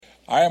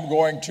I am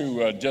going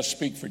to just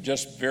speak for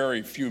just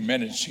very few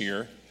minutes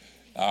here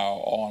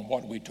on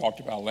what we talked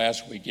about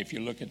last week. If you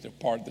look at the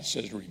part that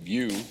says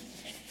review,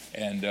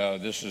 and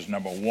this is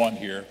number 1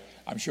 here,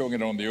 I'm showing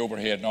it on the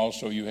overhead, and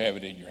also you have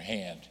it in your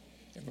hand.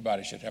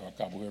 Everybody should have a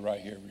copy. We're right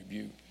here,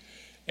 review.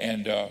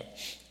 And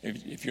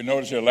if you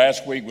notice here,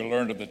 last week we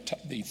learned of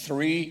the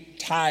 3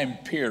 time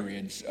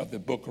periods of the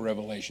book of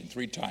Revelation,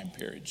 3 time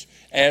periods,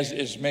 as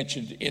is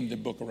mentioned in the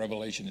book of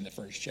Revelation in the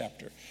first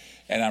chapter.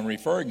 And I'm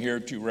referring here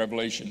to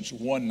Revelations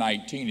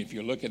 1:19. If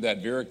you look at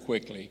that very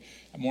quickly,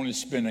 I'm only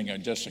spending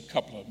just a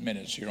couple of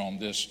minutes here on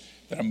this,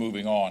 then I'm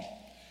moving on.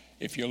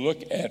 If you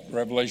look at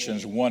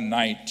Revelations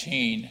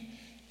 1:19,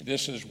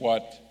 this is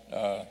what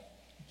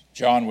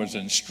John was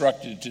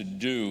instructed to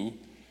do.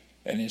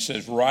 And it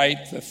says,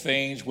 write the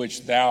things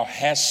which thou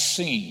hast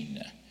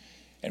seen.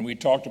 And we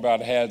talked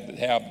about how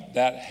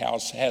that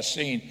house has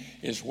seen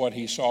is what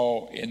he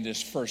saw in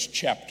this first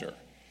chapter.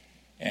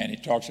 And he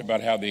talks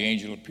about how the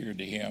angel appeared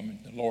to him,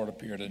 and the Lord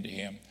appeared unto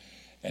him.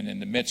 And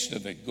in the midst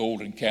of the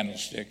golden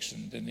candlesticks,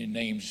 and then the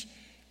names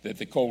that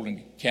the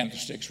golden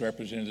candlesticks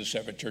represented the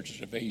 7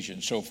 churches of Asia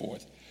and so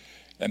forth.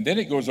 And then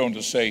it goes on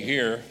to say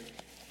here,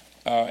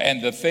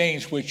 and the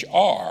things which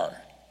are.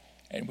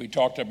 And we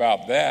talked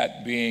about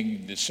that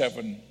being the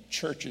 7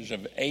 churches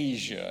of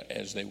Asia,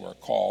 as they were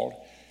called.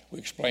 We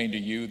explained to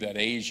you that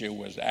Asia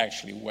was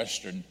actually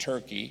Western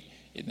Turkey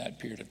in that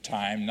period of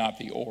time, not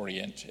the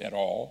Orient at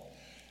all,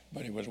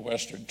 but it was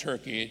Western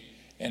Turkey,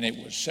 and it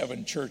was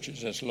 7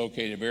 churches that's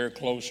located very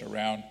close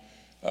around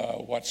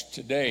what's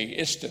today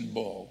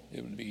Istanbul.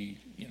 It would be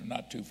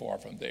not too far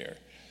from there,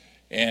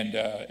 and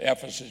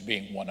Ephesus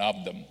being one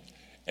of them.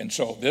 And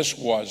so this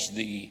was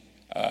the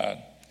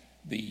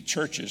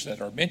churches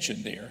that are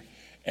mentioned there.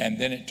 And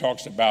then it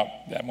talks about,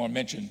 I'm going to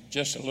mention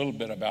just a little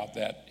bit about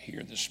that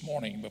here this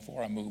morning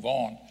before I move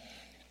on.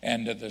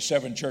 And the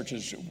 7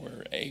 churches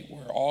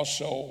were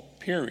also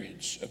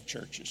periods of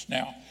churches.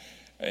 Now,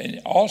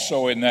 and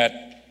also in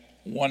that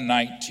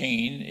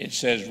 1:19, it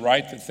says,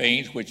 write the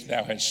things which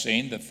thou hast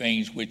seen, the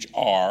things which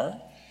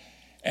are,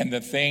 and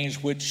the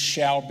things which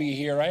shall be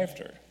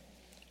hereafter.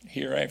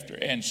 Hereafter.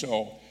 And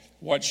so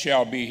what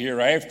shall be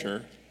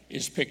hereafter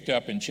is picked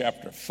up in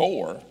chapter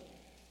 4.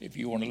 If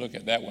you want to look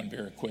at that one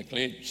very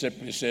quickly, it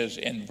simply says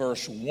in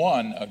verse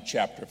 1 of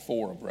chapter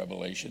 4 of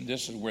Revelation,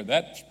 this is where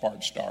that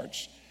part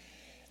starts.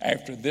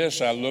 After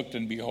this I looked,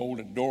 and behold,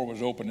 a door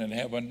was opened in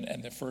heaven,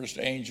 and the first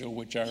angel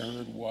which I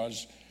heard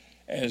was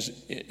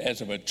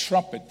as of a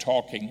trumpet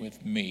talking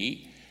with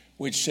me,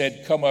 which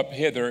said, come up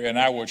hither, and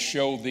I will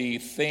show thee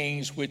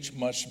things which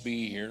must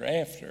be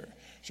hereafter.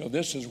 So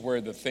this is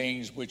where the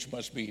things which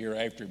must be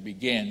hereafter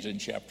begins in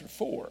chapter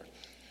 4.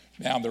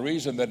 Now, the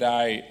reason that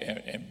I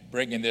am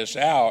bringing this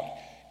out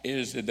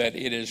is that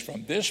it is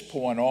from this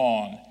point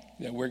on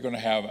that we're going to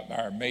have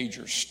our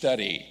major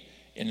study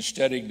in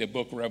studying the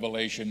book of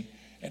Revelation,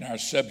 and our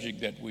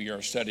subject that we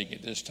are studying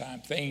at this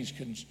time, things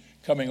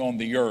coming on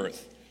the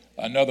earth.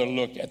 Another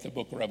look at the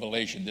book of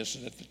Revelation. This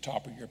is at the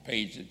top of your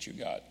page that you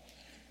got.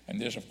 And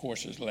this, of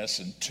course, is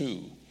lesson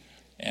 2.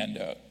 And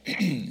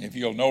if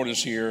you'll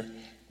notice here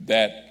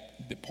that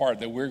the part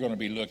that we're going to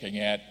be looking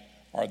at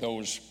are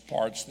those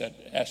parts that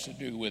has to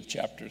do with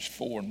chapters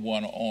 4 and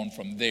 1 on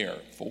from there,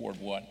 forward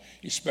 1,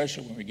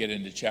 especially when we get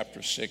into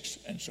chapter 6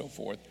 and so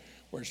forth,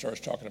 where it starts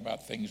talking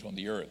about things on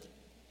the earth.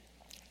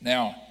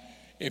 Now,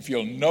 if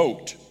you'll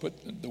note,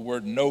 put the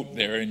word note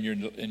there in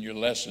your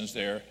lessons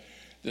there,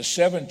 the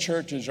 7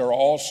 churches are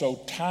also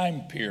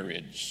time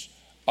periods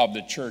of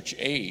the church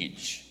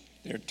age.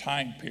 They're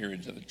time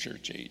periods of the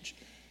church age.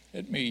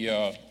 Let me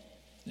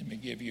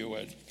give you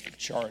a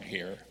chart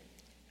here.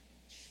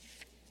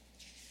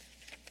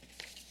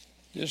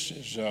 This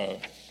is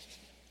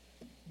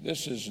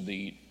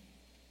the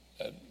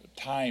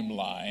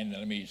timeline.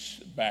 Let me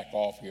back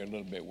off here a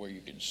little bit where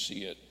you can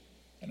see it.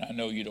 And I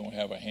know you don't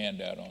have a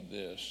handout on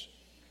this.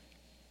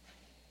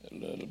 A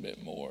little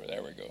bit more.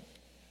 There we go.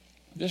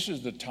 This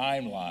is the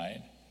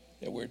timeline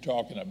that we're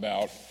talking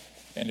about.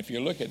 And if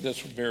you look at this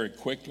very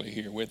quickly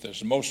here with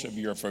us, most of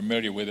you are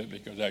familiar with it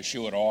because I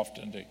show it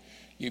often to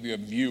give you a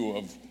view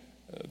of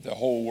the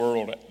whole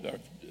world,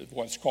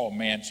 what's called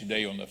man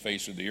today on the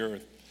face of the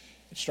earth.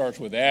 It starts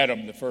with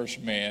Adam, the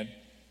first man,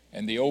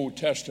 and the Old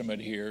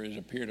Testament here is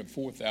a period of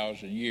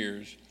 4,000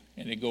 years,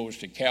 and it goes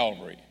to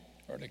Calvary,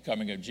 or the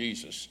coming of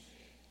Jesus.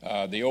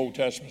 The Old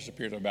Testament is a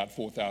period of about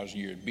 4,000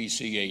 years,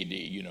 BC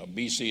AD.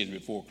 BC is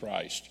before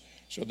Christ.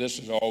 So this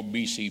is all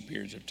BC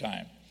periods of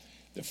time.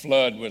 The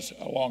flood was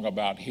along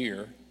about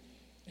here,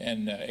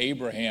 and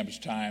Abraham's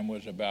time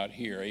was about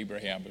here.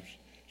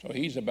 So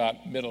he's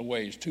about middle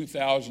ways,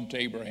 2,000 to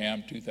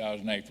Abraham,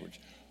 2,000 afterwards.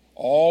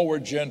 All were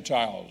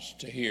Gentiles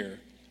to here.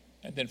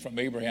 And then from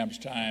Abraham's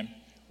time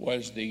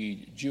was the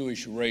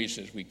Jewish race,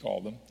 as we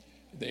call them.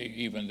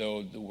 Even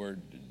though the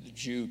word the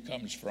Jew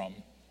comes from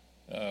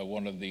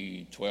one of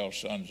the 12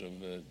 sons of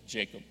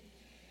Jacob.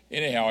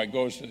 Anyhow, it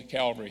goes to the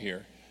Calvary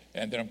here.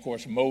 And then, of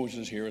course,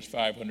 Moses here is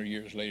 500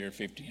 years later,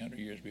 1,500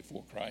 years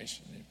before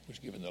Christ, and it was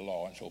given the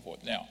law and so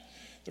forth. Now,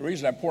 The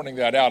reason I'm pointing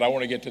that out, I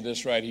want to get to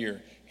this right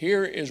here.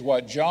 Here is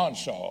what John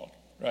saw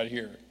right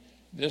here.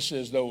 This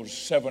is those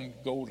 7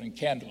 golden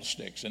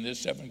candlesticks, and this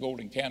 7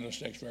 golden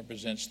candlesticks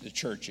represents the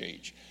church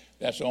age.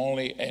 That's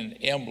only an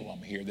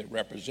emblem here that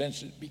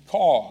represents it,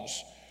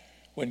 because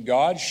when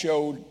God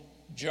showed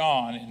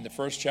John in the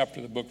first chapter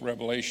of the book of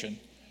Revelation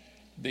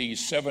these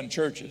 7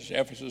 churches,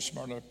 Ephesus,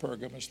 Smyrna,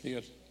 Pergamos,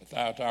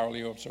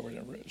 Thyatira,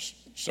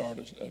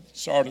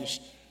 Sardis,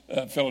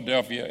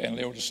 Philadelphia, and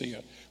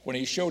Laodicea. When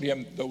he showed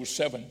him those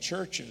 7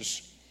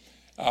 churches,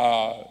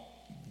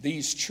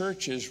 these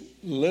churches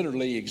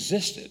literally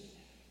existed.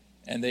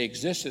 And they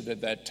existed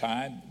at that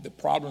time. The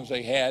problems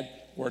they had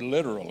were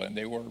literal, and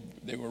they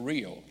were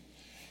real.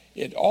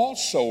 It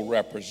also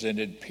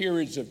represented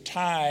periods of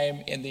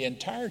time in the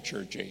entire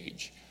church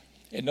age.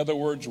 In other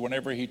words,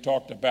 whenever he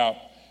talked about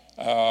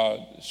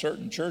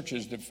certain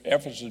churches,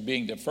 Ephesus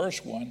being the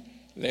first one,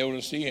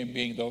 Laodicea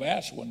being the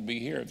last one to be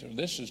here. So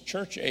this is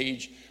church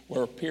age,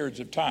 where periods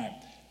of time.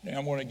 Now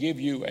I'm going to give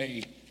you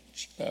a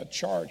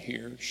chart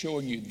here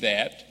showing you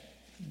that.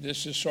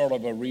 This is sort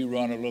of a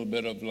rerun a little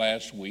bit of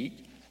last week,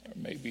 or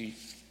maybe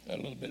a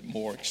little bit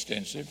more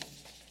extensive.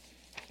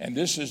 And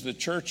this is the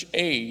church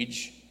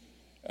age,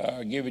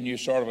 giving you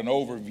sort of an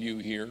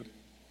overview here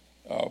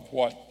of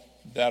what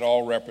that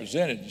all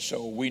represented.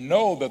 So we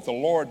know that the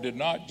Lord did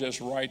not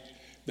just write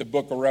the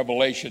book of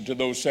Revelation to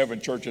those 7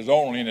 churches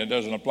only, and it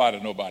doesn't apply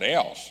to nobody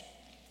else.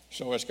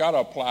 So it's got to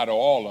apply to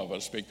all of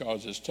us,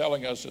 because it's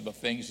telling us of the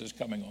things that's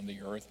coming on the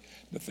earth,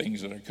 the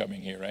things that are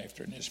coming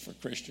hereafter, and it's for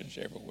Christians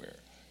everywhere.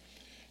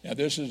 Now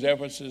this is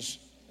Ephesus.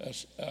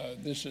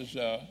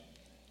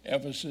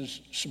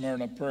 Ephesus,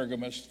 Smyrna,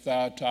 Pergamos,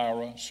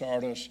 Thyatira,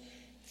 Sardis,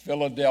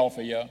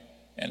 Philadelphia,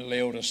 and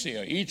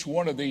Laodicea. Each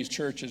one of these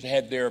churches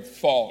had their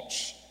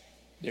faults,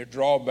 their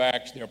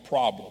drawbacks, their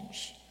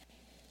problems.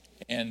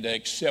 And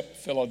except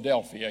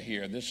Philadelphia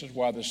here. This is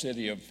why the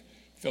city of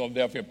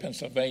Philadelphia,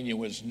 Pennsylvania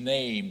was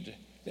named.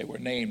 They were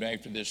named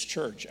after this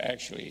church,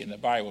 actually, in the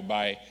Bible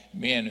by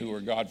men who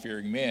were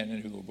God-fearing men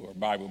and who were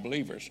Bible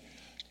believers.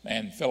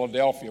 And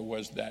Philadelphia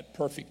was that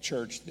perfect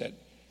church that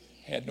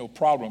had no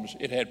problems.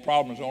 It had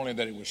problems only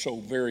that it was so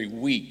very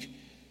weak,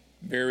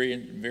 very,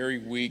 very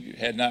weak. It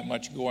had not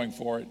much going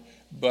for it,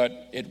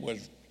 but it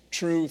was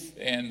truth,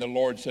 and the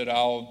Lord said,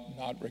 I'll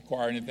not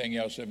require anything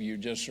else of you.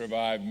 Just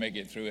survive, make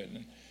it through it,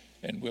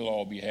 and we'll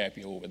all be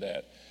happy over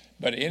that.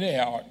 But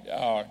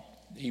anyhow,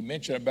 he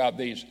mentioned about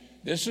these.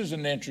 This is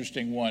an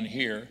interesting one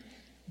here.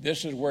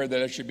 This is where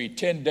there should be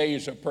 10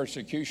 days of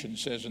persecution,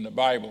 says in the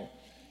Bible.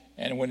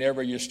 And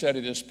whenever you study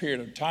this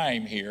period of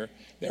time here,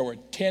 there were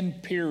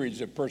 10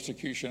 periods of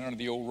persecution under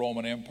the old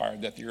Roman Empire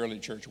that the early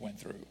church went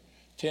through.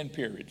 10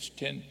 periods,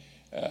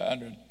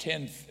 under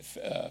 10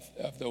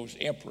 of those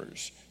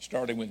emperors,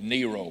 starting with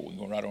Nero and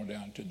going right on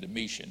down to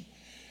Domitian.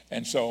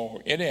 And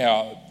so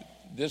anyhow,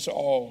 this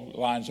all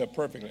lines up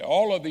perfectly.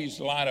 All of these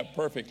line up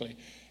perfectly.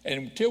 And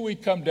until we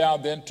come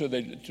down then to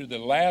the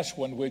last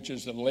one, which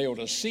is the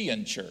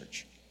Laodicean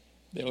church.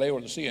 The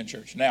Laodicean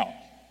church. Now,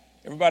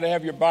 everybody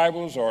have your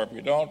Bibles, or if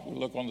you don't, we'll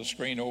look on the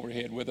screen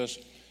overhead with us.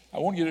 I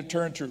want you to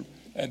turn to,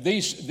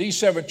 these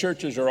 7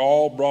 churches are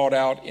all brought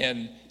out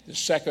in the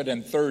 2nd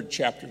and 3rd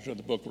chapters of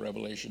the book of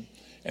Revelation.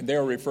 And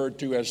they're referred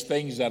to as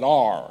things that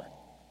are.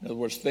 In other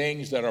words,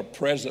 things that are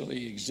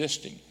presently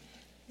existing.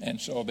 And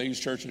so these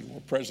churches were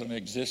presently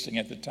existing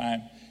at that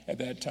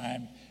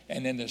time.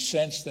 And in the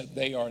sense that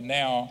they are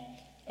now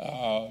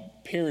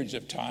periods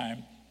of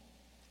time,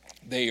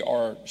 they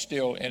are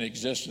still in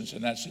existence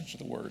in that sense of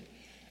the word.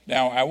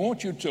 Now, I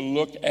want you to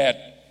look at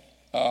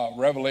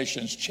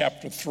Revelations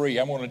chapter 3.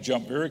 I'm going to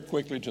jump very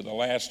quickly to the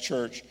last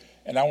church,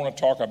 and I want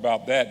to talk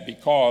about that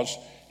because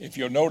if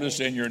you'll notice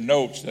in your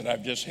notes that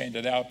I've just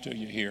handed out to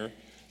you here,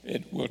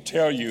 it will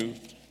tell you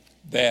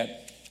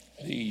that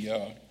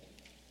the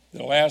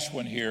last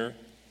one here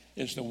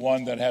is the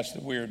one that has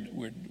that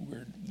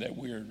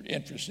we're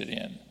interested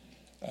in,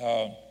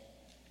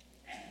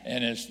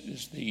 and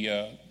it's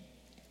the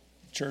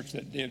church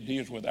that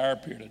deals with our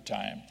period of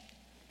time.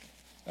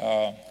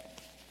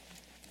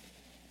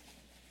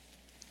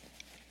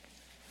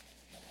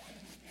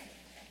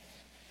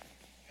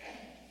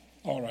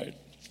 All right.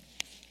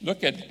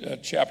 Look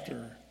at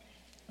chapter,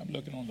 I'm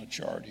looking on the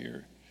chart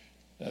here.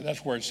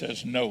 That's where it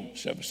says note.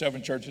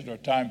 7 churches are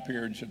time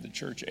periods of the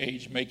church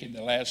age, making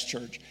the last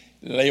church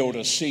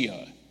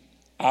Laodicea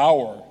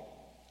our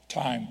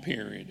time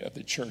period of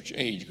the church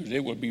age, because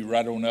it will be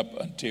right on up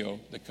until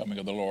the coming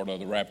of the Lord, or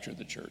the rapture of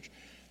the church.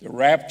 The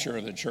rapture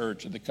of the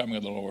church and the coming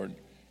of the Lord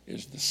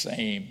is the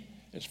same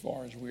as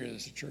far as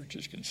the church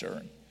is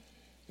concerned.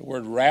 The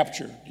word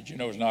rapture, did you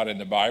know, is not in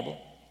the Bible?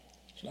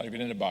 It's not even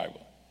in the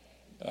Bible.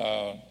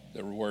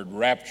 The word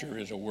rapture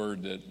is a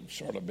word that's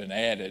sort of been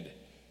added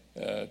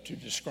to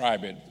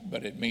describe it,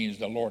 but it means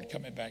the Lord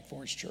coming back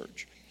for his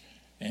church.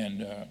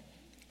 And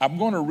I'm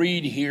going to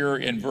read here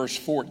in verse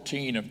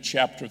 14 of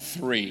chapter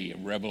 3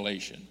 of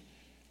Revelation.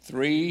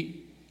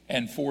 3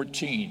 and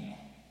 14.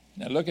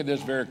 Now look at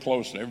this very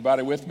closely.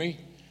 Everybody with me?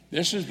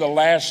 This is the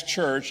last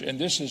church, and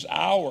this is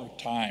our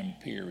time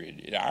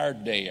period, our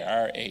day,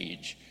 our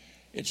age.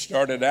 It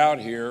started out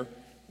here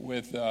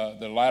with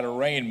the latter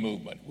rain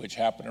movement, which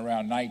happened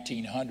around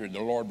 1900. The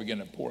Lord began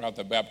to pour out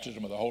the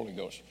baptism of the Holy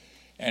Ghost.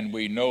 And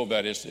we know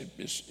that it's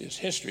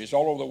history. It's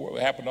all over the world.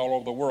 It happened all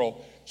over the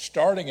world,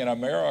 starting in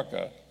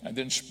America and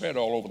then spread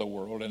all over the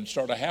world and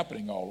started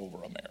happening all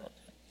over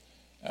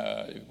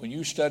America. When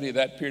you study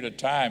that period of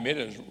time, it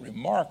is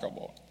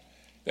remarkable.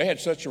 They had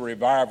such a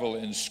revival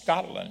in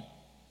Scotland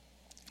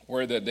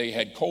where that they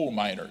had coal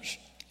miners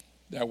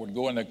that would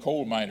go in the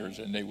coal miners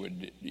and they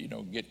would,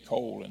 get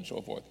coal and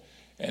so forth.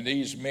 And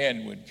these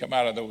men would come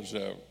out of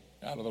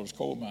those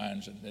coal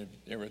mines and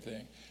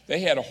everything. They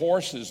had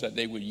horses that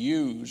they would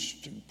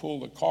use to pull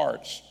the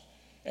carts,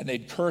 and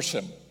they'd curse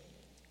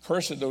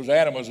those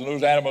animals, and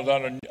those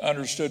animals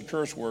understood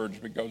curse words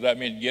because that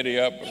meant giddy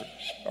up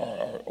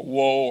or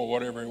whoa or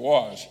whatever it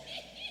was.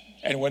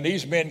 And when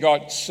these men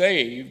got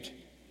saved,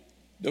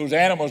 those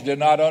animals did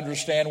not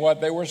understand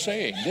what they were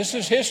saying. This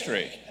is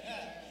history.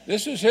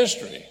 This is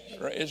history.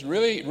 It's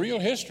really real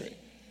history.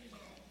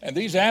 And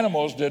these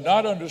animals did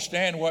not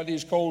understand what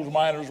these coal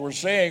miners were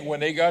saying when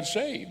they got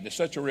saved. It's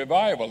such a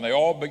revival, and they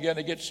all began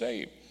to get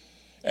saved.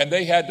 And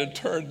they had to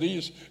turn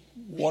these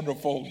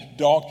wonderful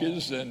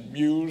donkeys and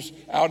mules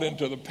out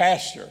into the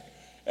pasture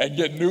and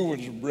get new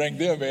ones and bring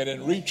them in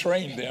and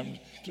retrain them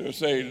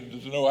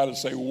to know how to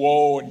say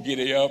whoa and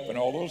giddy up and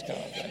all those kind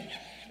of things.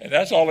 And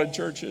that's all in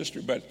church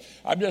history. But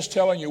I'm just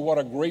telling you what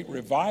a great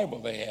revival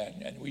they had.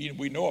 And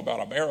we know about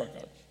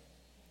America.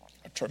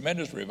 A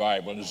tremendous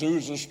revival. In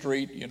Azusa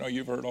Street,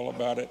 you've heard all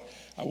about it.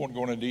 I won't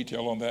go into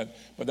detail on that.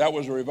 But that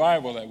was a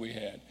revival that we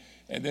had.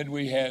 And then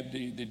we had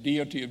the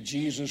deity of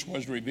Jesus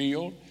was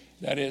revealed.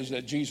 That is,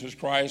 that Jesus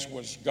Christ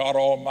was God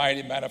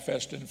Almighty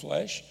manifest in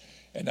flesh.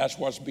 And that's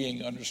what's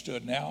being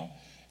understood now.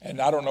 And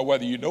I don't know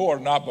whether you know or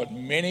not, but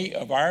many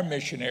of our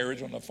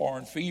missionaries on the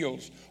foreign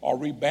fields are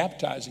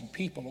rebaptizing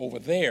people over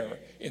there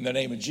in the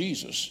name of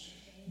Jesus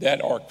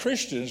that are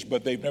Christians,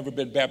 but they've never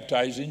been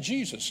baptized in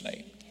Jesus'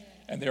 name.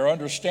 And they're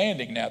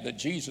understanding now that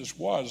Jesus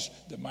was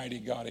the mighty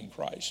God in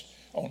Christ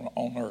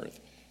on earth.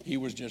 He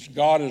was just,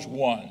 God is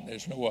one.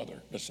 There's no other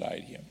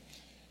beside him.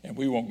 And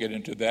we won't get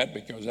into that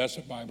because that's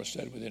a Bible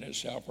study within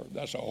itself, or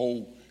that's a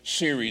whole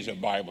series of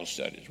Bible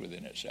studies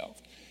within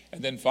itself.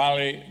 And then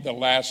finally, the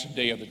last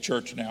day of the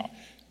church now.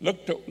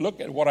 Look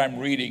at what I'm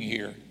reading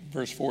here,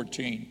 verse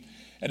 14.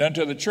 And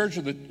unto the church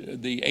of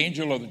the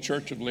angel of the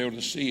church of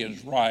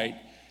Laodiceans write,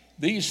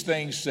 these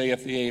things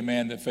saith the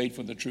Amen, the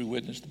faithful, the true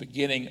witness, the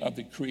beginning of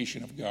the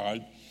creation of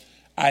God.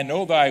 I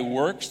know thy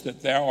works,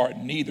 that thou art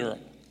neither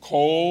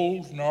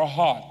cold nor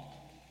hot.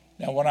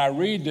 Now, when I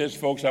read this,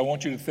 folks, I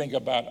want you to think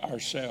about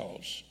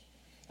ourselves.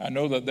 I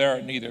know that thou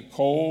art neither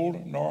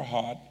cold nor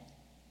hot.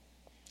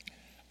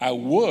 I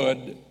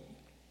would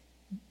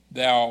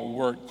thou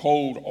wert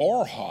cold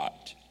or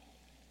hot.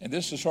 And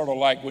this is sort of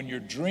like when you're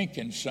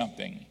drinking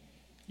something.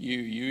 You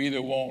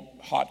either want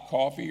hot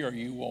coffee or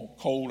you want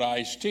cold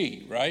iced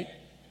tea, right?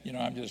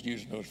 I'm just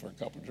using those for a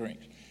couple of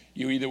drinks.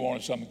 You either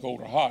want something cold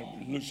or hot,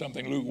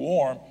 something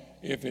lukewarm.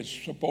 If it's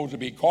supposed to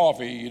be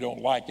coffee, you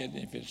don't like it.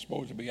 If it's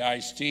supposed to be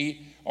iced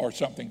tea or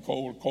something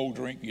cold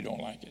drink, you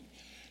don't like it.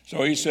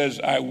 So he says,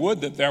 I would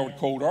that thou wert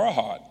cold or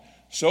hot.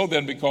 So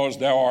then, because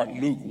thou art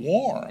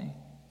lukewarm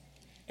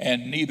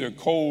and neither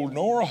cold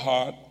nor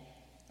hot,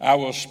 I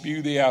will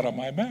spew thee out of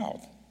my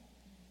mouth.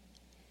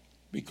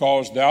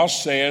 Because thou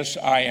sayest,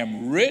 I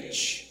am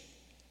rich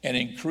and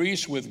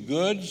increase with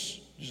goods.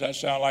 Does that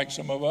sound like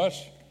some of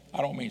us?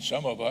 I don't mean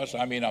some of us.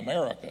 I mean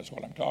America is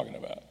what I'm talking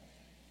about.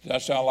 Does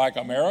that sound like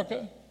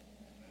America?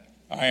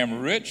 I am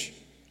rich,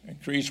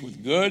 increase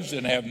with goods,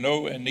 and have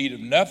no need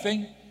of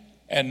nothing,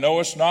 and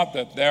knowest not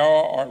that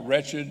thou art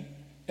wretched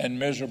and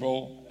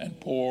miserable and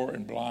poor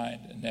and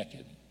blind and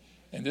naked.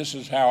 And this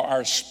is how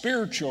our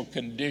spiritual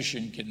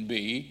condition can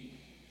be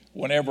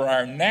whenever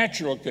our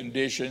natural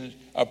condition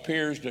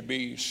appears to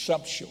be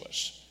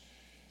sumptuous.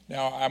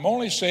 Now, I'm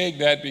only saying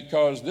that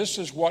because this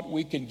is what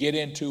we can get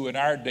into in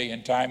our day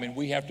and time, and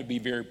we have to be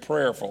very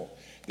prayerful.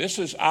 This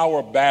is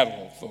our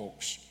battle,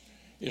 folks.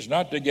 It's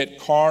not to get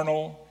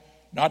carnal,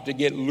 not to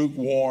get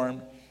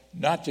lukewarm,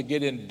 not to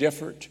get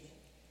indifferent.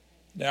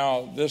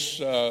 Now, this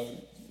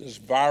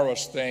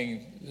virus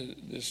thing,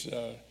 this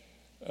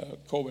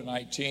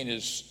COVID-19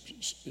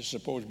 is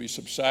supposed to be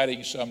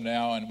subsiding some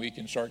now, and we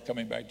can start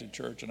coming back to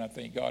church, and I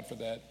thank God for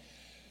that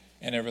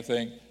and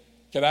everything.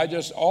 Can I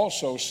just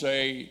also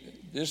say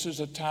this is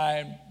a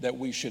time that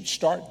we should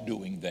start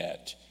doing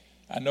that.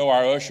 I know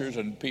our ushers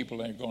and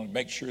people are going to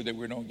make sure that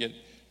we don't get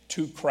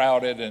too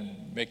crowded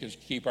and make us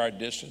keep our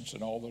distance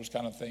and all those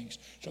kind of things.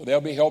 So they'll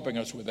be helping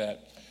us with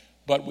that.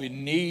 But we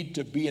need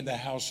to be in the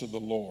house of the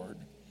Lord.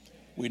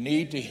 We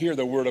need to hear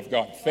the word of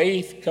God.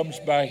 Faith comes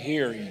by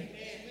hearing,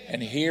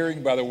 and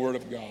hearing by the word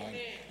of God.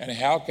 And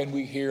how can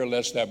we hear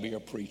lest thou be a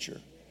preacher?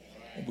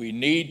 We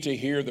need to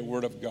hear the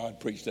word of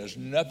God preached. There's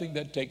nothing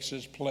that takes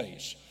his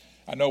place.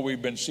 I know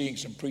we've been seeing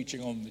some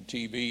preaching on the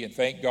TV, and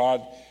thank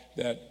God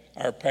that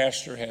our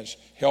pastor has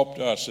helped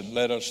us and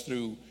led us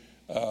through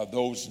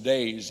those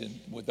days and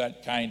with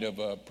that kind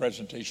of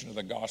presentation of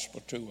the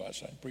gospel to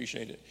us. I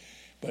appreciate it.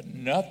 But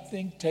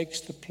nothing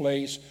takes the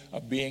place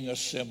of being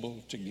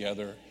assembled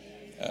together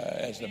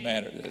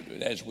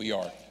as we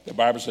are. The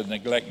Bible says,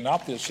 neglect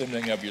not the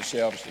assembling of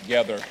yourselves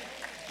together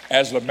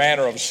as the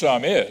manner of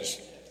some is.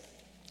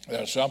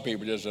 There are some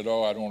people just said,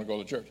 I don't want to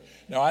go to church.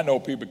 Now, I know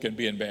people can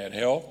be in bad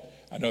health.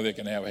 I know they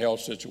can have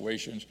health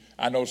situations.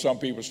 I know some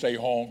people stay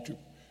home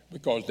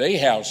because they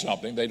have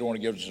something they don't want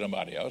to give to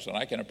somebody else, and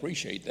I can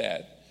appreciate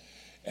that.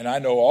 And I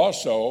know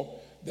also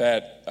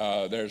that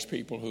there's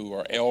people who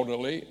are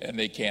elderly and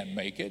they can't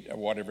make it or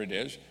whatever it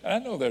is. And I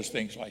know there's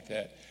things like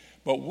that.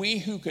 But we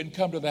who can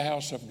come to the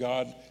house of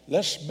God,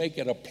 let's make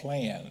it a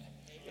plan.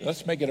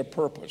 Let's make it a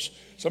purpose.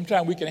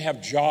 Sometimes we can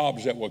have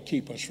jobs that will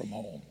keep us from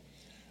home.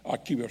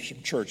 Keep us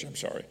from church, I'm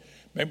sorry.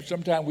 Maybe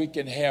sometimes we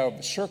can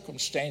have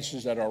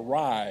circumstances that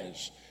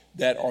arise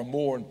that are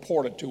more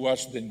important to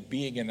us than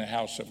being in the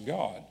house of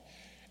God.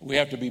 We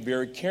have to be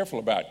very careful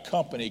about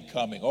company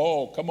coming.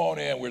 Oh, come on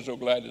in. We're so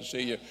glad to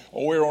see you.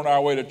 Oh, we're on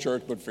our way to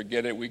church, but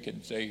forget it. We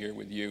can stay here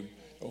with you.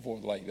 So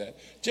forth like that.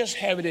 Just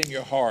have it in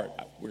your heart.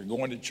 We're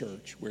going to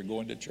church. We're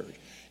going to church.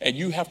 And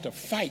you have to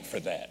fight for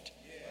that.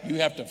 You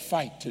have to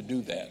fight to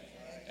do that.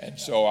 And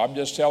so I'm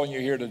just telling you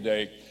here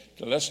today,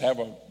 so let's have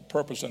a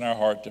purpose in our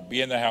heart to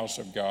be in the house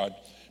of God,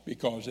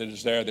 because it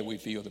is there that we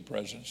feel the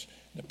presence,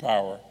 the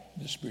power,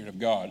 the Spirit of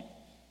God.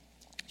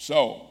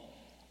 So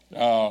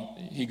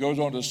he goes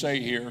on to say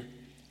here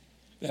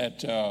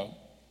that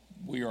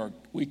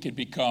we can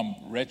become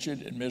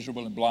wretched and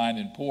miserable and blind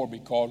and poor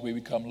because we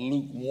become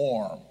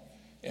lukewarm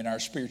in our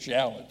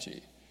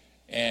spirituality,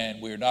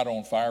 and we're not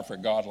on fire for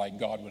God like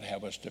God would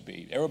have us to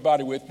be.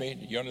 Everybody with me?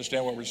 You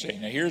understand what we're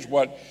saying? Now here's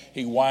what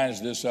he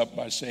winds this up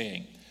by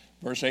saying.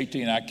 Verse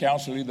 18, I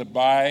counsel thee to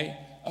buy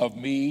of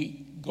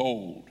me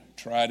gold,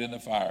 tried in the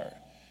fire,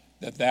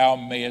 that thou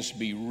mayest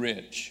be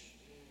rich,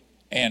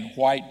 and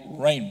white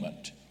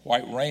raiment.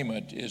 White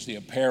raiment is the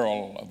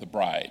apparel of the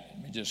bride.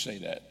 Let me just say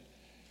that.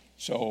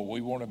 So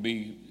we want to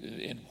be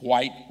in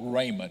white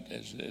raiment,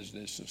 as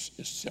this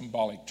a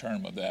symbolic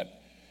term of that.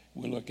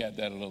 We'll look at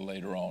that a little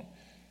later on.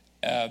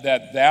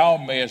 That thou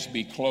mayest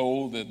be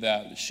clothed, that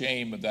the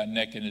shame of thy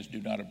nakedness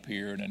do not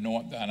appear, and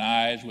anoint thine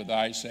eyes with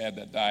eye salve,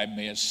 that thou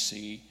mayest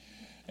see.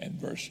 And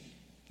verse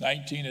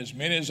 19, as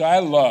many as I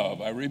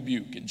love, I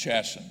rebuke and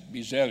chasten.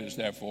 Be zealous,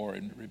 therefore,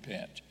 and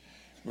repent.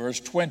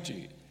 Verse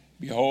 20,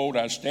 behold,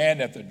 I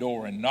stand at the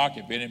door and knock.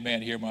 If any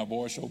man hear my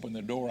voice, open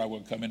the door, I will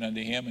come in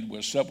unto him, and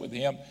will sup with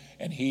him,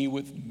 and he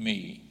with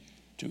me.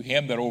 To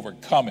him that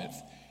overcometh,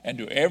 and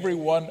to every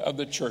one of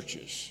the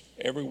churches,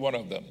 every one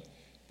of them,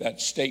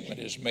 that statement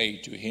is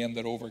made, to him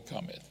that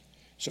overcometh.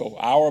 So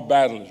our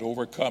battle is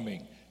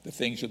overcoming the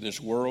things of this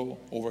world,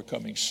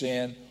 overcoming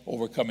sin,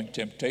 overcoming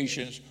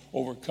temptations,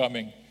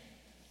 overcoming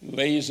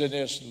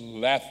laziness,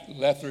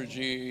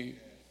 lethargy,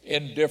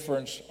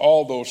 indifference,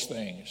 all those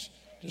things.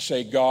 To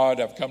say, God,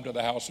 I've come to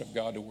the house of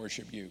God to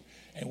worship you.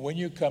 And when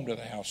you come to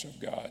the house of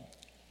God,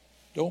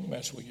 don't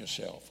mess with your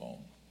cell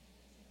phone.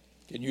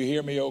 Can you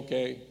hear me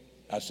okay?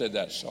 I said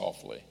that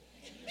softly.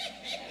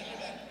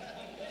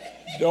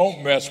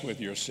 Don't mess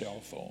with your cell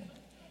phone.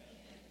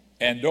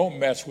 And don't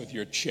mess with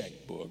your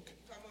checkbook.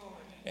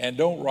 And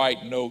don't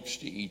write notes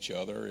to each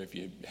other if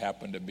you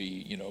happen to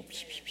be,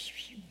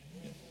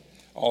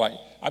 all right.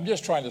 I'm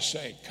just trying to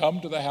say, come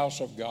to the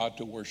house of God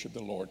to worship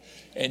the Lord.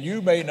 And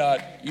you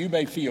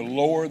may feel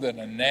lower than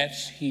a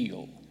gnat's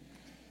heel.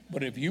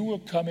 But if you will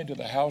come into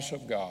the house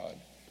of God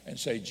and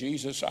say,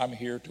 Jesus, I'm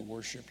here to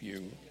worship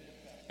you.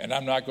 And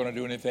I'm not going to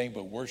do anything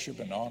but worship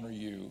and honor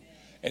you.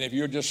 And if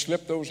you just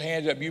slip those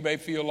hands up, you may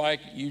feel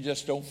like you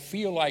just don't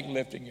feel like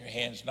lifting your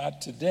hands.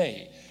 Not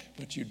today,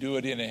 but you do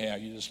it anyhow.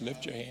 You just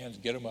lift your hands,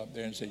 get them up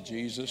there and say,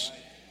 Jesus.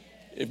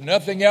 If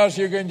nothing else,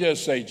 you can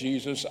just say,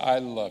 Jesus, I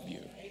love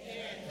you.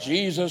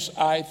 Jesus,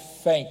 I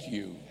thank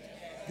you.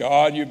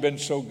 God, you've been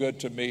so good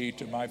to me,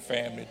 to my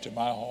family, to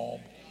my home,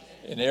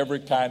 in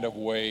every kind of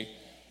way.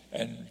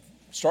 And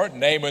start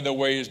naming the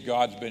ways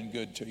God's been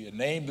good to you.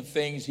 Name the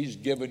things he's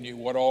given you,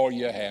 what all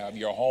you have,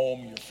 your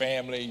home, your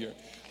family,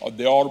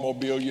 the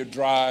automobile you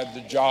drive,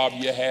 the job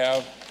you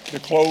have, the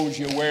clothes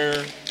you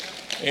wear,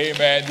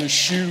 amen, the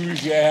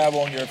shoes you have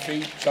on your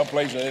feet. Some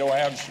places they don't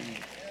have shoes.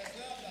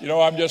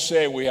 I'm just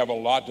saying we have a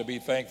lot to be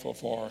thankful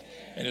for,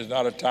 and it's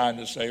not a time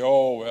to say,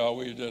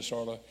 we just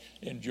sort of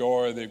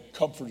enjoy the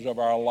comforts of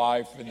our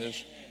life in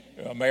this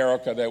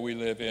America that we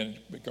live in,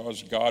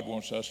 because God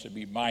wants us to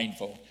be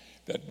mindful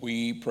that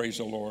we, praise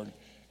the Lord,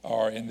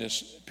 are in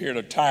this period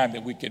of time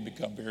that we can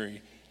become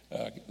very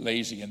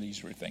lazy in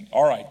these sort of things.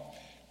 All right,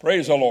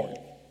 praise the Lord.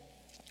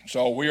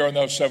 So we are in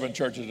those 7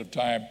 churches of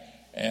time,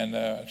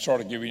 and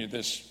sort of giving you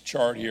this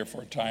chart here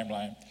for a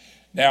timeline.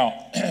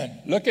 Now,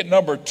 look at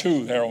number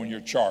 2 there on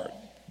your chart,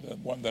 the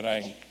one that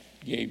I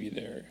gave you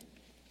there.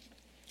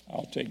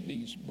 I'll take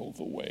these both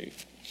away.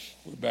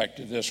 We're back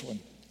to this one.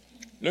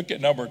 Look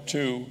at number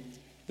 2.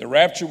 The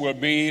rapture will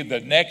be the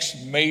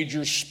next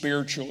major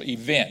spiritual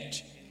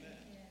event.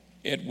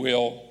 It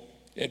will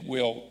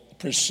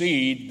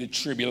precede the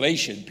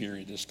tribulation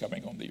period that's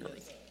coming on the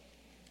earth.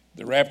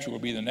 The rapture will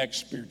be the next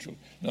spiritual.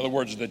 In other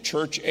words, the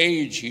church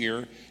age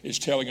here is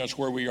telling us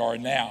where we are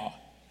now.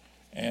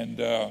 And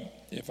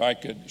if I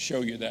could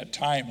show you that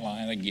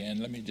timeline again,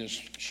 let me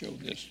just show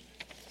this.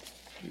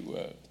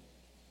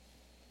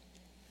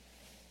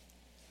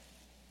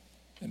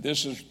 And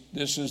this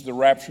is the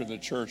rapture of the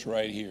church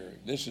right here.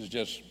 This is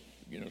just,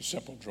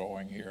 simple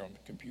drawing here on the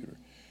computer.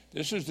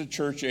 This is the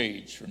church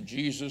age from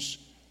Jesus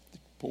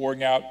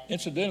pouring out.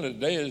 Incidentally,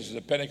 today is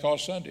the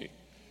Pentecost Sunday.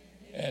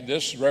 And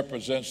this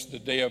represents the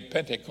day of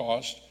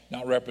Pentecost.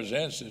 Not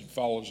represents, it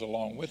follows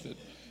along with it.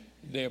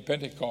 The day of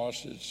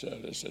Pentecost is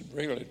a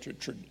regular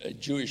a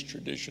Jewish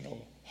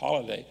traditional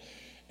holiday.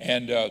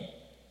 And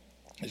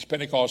it's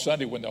Pentecost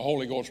Sunday when the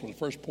Holy Ghost was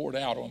first poured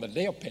out on the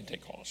day of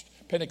Pentecost.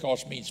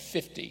 Pentecost means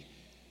 50.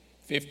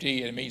 50,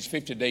 and it means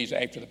 50 days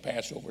after the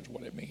Passover is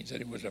what it means. And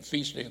it was a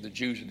feast day of the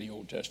Jews in the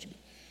Old Testament.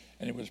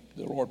 And it was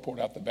the Lord poured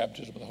out the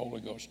baptism of the Holy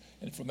Ghost.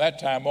 And from that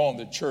time on,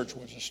 the church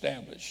was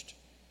established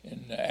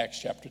in Acts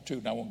chapter 2.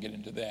 And I won't get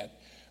into that.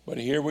 But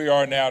here we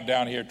are now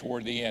down here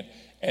toward the end.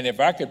 And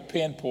if I could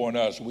pinpoint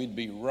us, we'd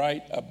be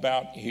right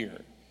about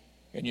here.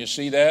 Can you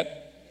see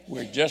that?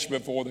 We're just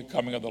before the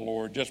coming of the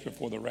Lord, just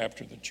before the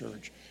rapture of the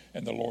church.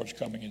 And the Lord's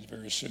coming is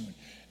very soon.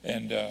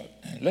 And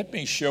let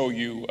me show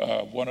you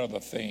one other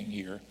thing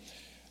here.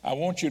 I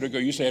want you to go.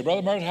 You say,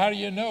 Brother Myers, how do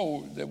you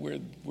know that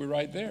we're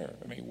right there?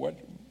 I mean,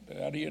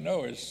 how do you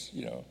know?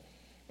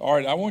 All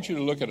right, I want you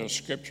to look at a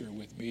scripture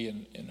with me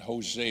in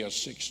Hosea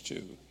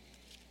 6:2.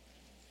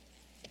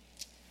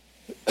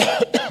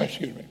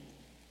 Excuse me.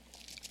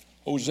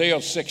 Hosea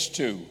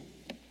 6:2.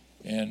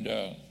 And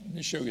let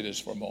me show you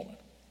this for a moment.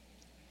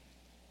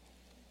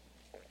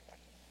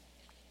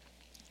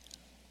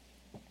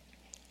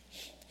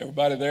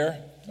 Everybody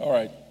there? All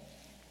right.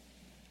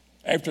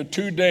 After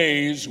 2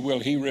 days will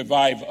he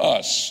revive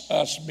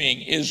us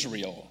being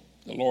Israel.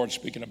 The Lord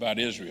speaking about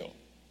Israel.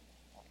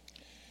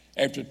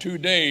 After 2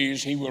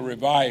 days he will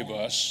revive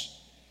us.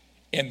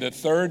 In the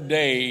third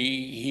day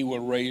he will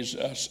raise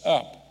us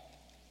up,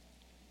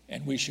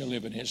 and we shall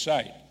live in his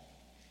sight.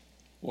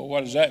 Well,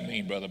 what does that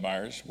mean, Brother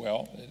Myers?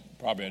 Well, it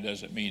probably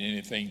doesn't mean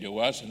anything to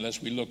us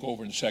unless we look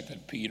over in 2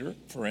 Peter,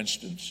 for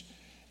instance,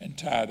 and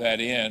tie that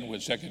in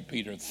with 2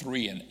 Peter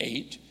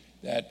 3:8.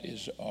 That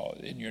is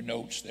in your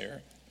notes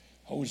there.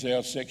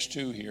 Hosea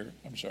 6:2 here.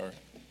 I'm sorry.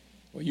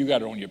 Well, you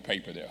got it on your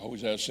paper there.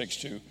 Hosea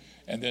 6:2.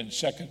 And then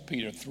 2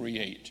 Peter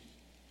 3:8.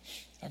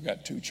 I've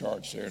got two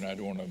charts there, and I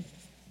don't want to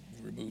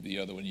remove the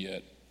other one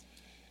yet.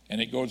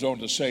 And it goes on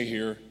to say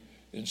here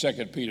in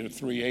 2 Peter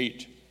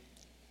 3:8,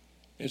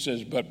 it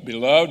says, But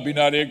beloved, be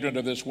not ignorant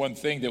of this one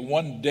thing, that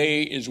one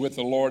day is with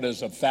the Lord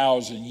as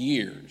 1,000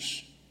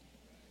 years,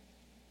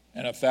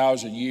 and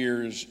 1,000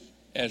 years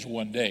as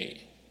one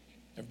day.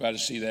 Everybody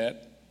see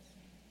that?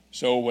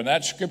 So when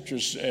that scripture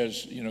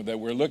says, that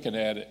we're looking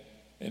at it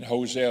in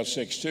Hosea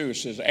 6:2, it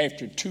says,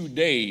 after 2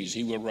 days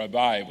he will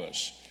revive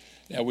us.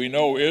 Now we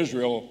know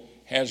Israel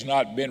has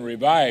not been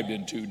revived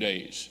in 2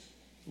 days.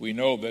 We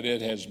know that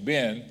it has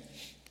been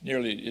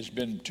it's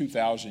been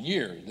 2,000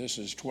 years.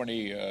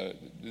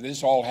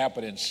 This all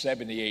happened in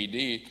 70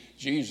 A.D.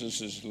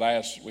 Jesus'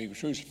 we were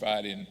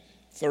crucified in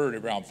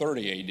around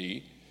 30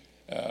 A.D.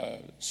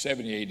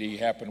 70 A.D.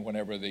 happened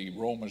whenever the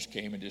Romans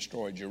came and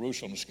destroyed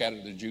Jerusalem,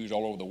 scattered the Jews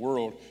all over the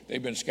world.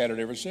 They've been scattered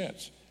ever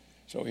since.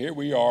 So here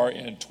we are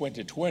in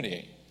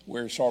 2020.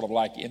 We're sort of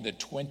like in the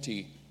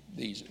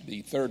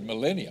third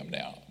millennium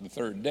now, the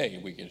third day,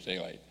 we can say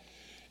like.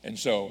 And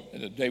so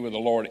the day with the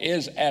Lord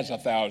is as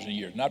 1,000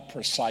 years, not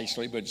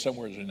precisely, but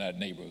somewhere in that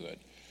neighborhood.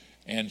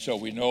 And so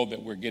we know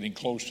that we're getting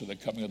close to the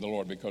coming of the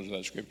Lord because of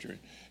that scripture.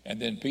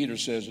 And then Peter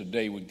says a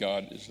day with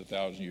God is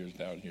 1,000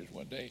 years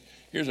one day.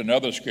 Here's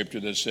another scripture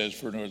that says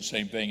for the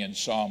same thing in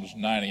Psalms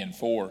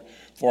 90:4.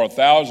 For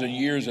 1,000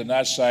 years in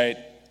thy sight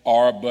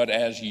are but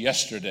as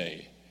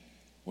yesterday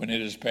when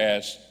it is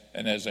past,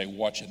 and as a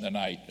watch in the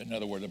night. In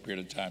other words, a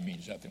period of time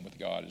means nothing with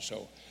God. And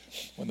so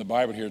when the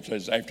Bible here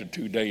says after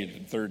 2 days, the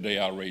third day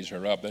I'll raise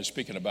her up, that's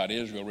speaking about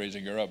Israel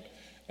raising her up.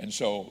 And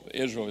so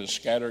Israel is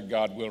scattered.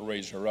 God will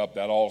raise her up.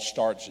 That all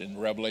starts in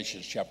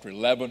Revelation chapter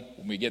 11.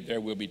 When we get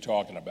there, we'll be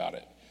talking about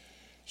it.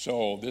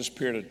 So this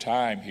period of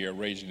time here,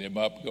 raising them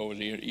up, goes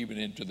even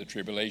into the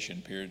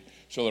tribulation period.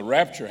 So the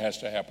rapture has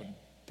to happen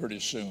pretty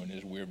soon,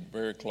 as we're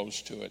very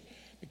close to it,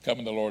 the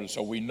coming of the Lord. And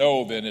so we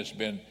know then it's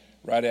been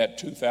right at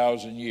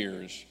 2,000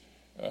 years,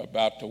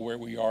 about to where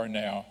we are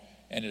now,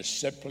 and it's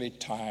simply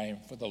time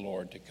for the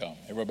Lord to come.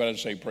 Everybody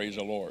say, praise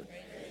the Lord.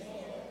 Praise the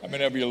Lord. How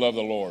many of you love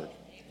the Lord?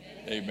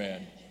 Amen.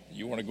 Amen.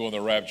 You want to go in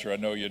the rapture, I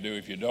know you do.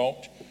 If you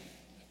don't,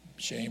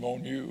 shame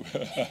on you.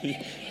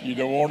 You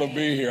don't want to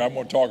be here. I'm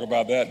going to talk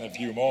about that in a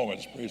few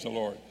moments. Praise the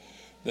Lord.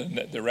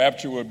 The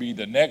rapture will be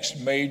the next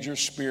major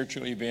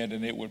spiritual event,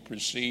 and it will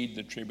precede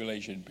the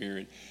tribulation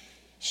period.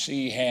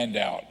 See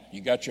handout. You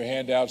got your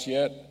handouts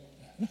yet?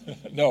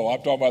 No,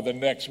 I'm talking about the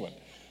next one.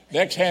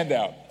 Next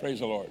handout. Praise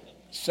the Lord.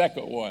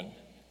 Second one.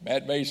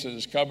 Matt Mason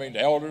is coming.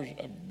 Elders,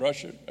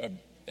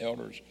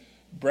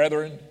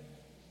 brethren,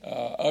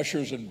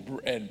 ushers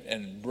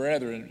and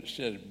brethren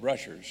says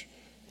brushers.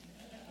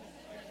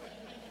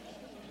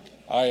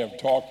 I am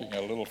talking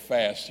a little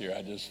fast here.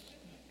 I just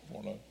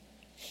want to,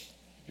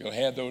 if you'll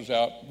hand those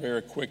out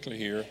very quickly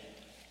here.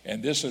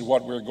 And this is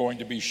what we're going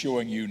to be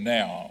showing you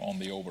now on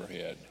the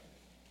overhead.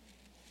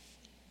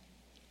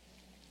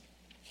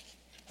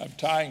 I'm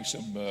tying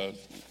some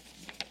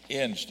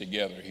ends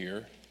together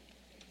here.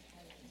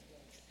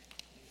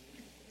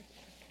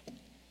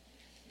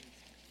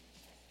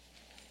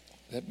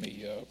 Let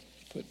me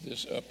put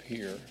this up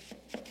here.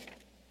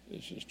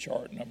 This is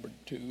chart number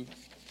 2.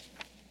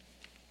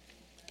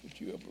 Put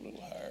you up a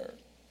little higher.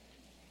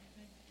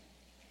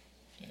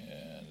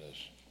 And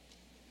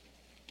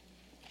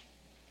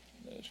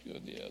let's go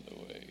the other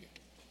way.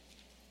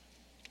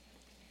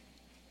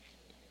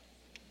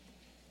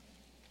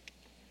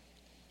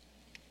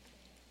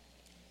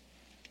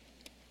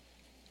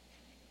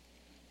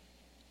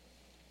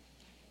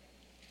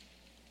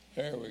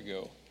 There we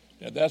go.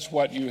 Now that's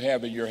what you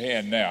have in your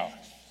hand now.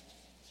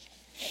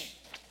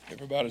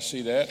 Everybody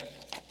see that?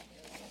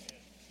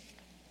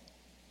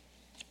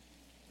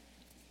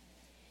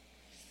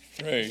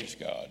 Praise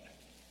God.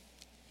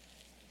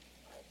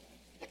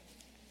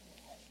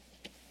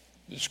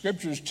 The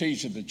scriptures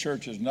teach that the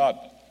church is not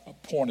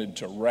appointed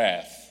to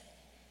wrath.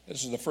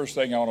 This is the first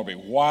thing I want to be.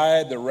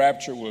 Why the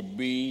rapture will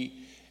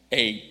be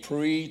a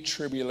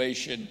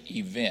pre-tribulation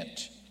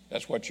event.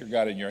 That's what you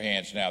got in your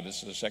hands now.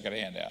 This is the second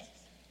handout.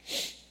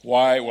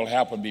 Why it will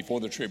happen before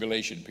the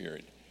tribulation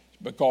period.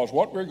 Because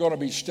what we're going to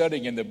be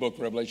studying in the book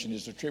of Revelation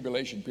is the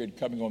tribulation period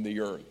coming on the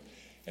earth.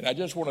 And I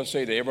just want to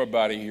say to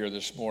everybody here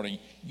this morning,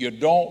 you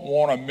don't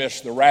want to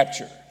miss the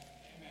rapture.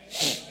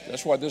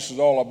 That's what this is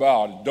all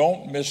about.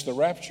 Don't miss the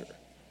rapture.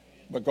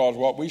 Because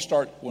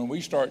when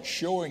we start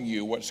showing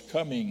you what's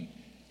coming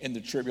in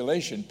the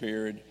tribulation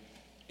period,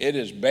 it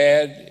is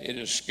bad, it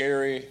is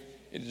scary,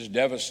 it is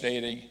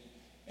devastating,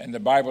 and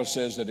the Bible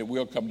says that it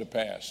will come to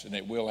pass and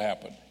it will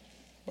happen.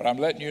 But I'm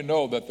letting you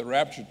know that the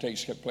rapture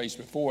takes place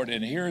before it,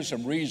 and here are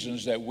some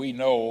reasons that we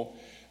know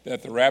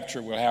that the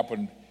rapture will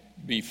happen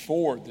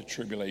before the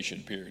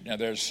tribulation period. Now,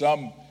 there's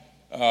some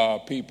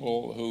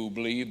people who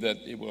believe that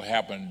it will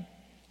happen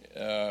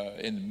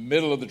in the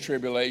middle of the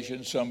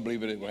tribulation. Some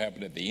believe that it will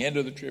happen at the end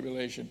of the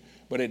tribulation.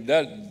 But it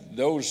does.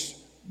 Those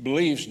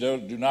beliefs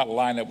do not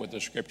line up with the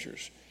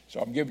scriptures.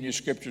 So I'm giving you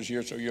scriptures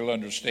here so you'll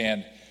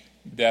understand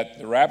that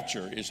the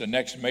rapture is the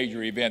next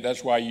major event.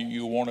 That's why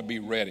you want to be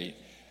ready.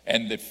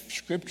 And the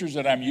scriptures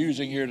that I'm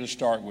using here to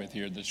start with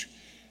here,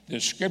 the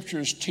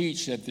scriptures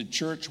teach that the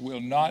church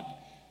will not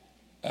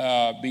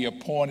be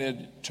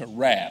appointed to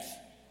wrath,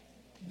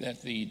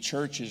 that the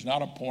church is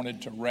not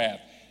appointed to wrath.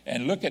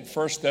 And look at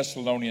 1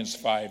 Thessalonians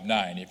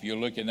 5:9, if you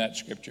look in that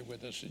scripture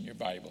with us in your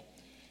Bible.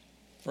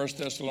 1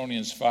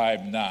 Thessalonians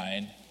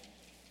 5:9,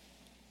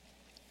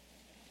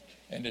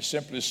 and it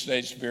simply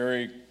states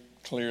very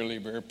clearly,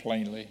 very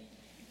plainly,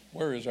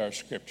 where is our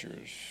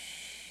scriptures?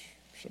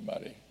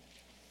 Somebody.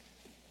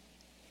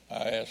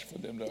 I asked for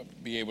them to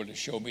be able to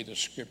show me the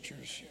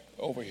scriptures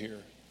over here.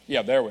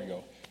 Yeah, there we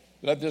go.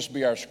 Let this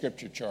be our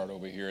scripture chart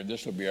over here, and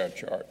this will be our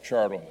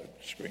chart on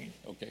the screen.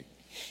 Okay.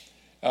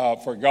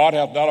 For God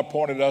hath not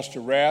appointed us to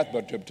wrath,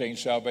 but to obtain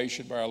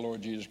salvation by our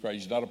Lord Jesus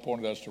Christ. He's not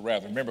appointed us to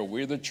wrath. Remember,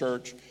 we're the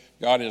church.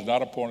 God has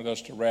not appointed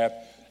us to wrath.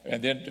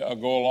 And then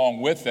go along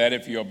with that,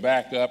 if you'll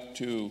back up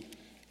to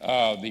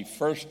the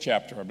first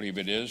chapter, I believe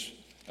it is,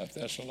 of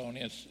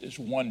Thessalonians, is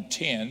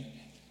 1:10.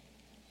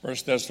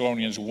 1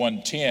 Thessalonians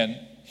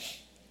 1:10.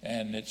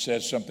 And it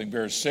says something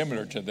very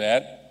similar to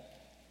that.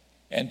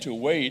 And to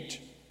wait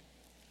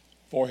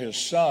for his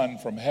Son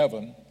from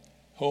heaven,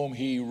 whom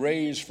he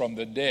raised from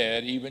the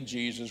dead, even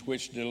Jesus,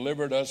 which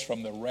delivered us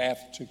from the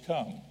wrath to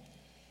come.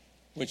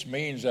 Which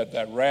means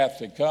that wrath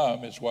to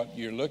come is what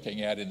you're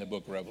looking at in the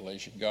book of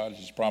Revelation. God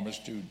has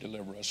promised to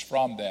deliver us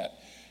from that.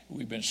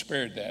 We've been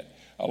spared that.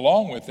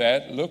 Along with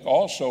that, look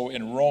also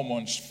in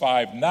Romans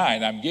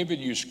 5:9. I'm giving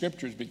you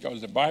scriptures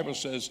because the Bible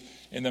says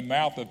in the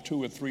mouth of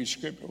 2 or 3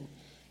 scriptures,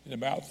 in the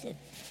mouth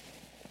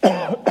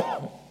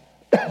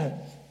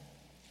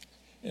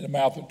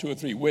of 2 or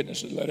 3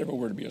 witnesses, let every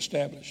word be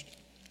established.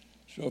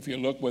 So if you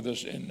look with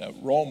us in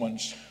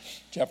Romans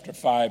chapter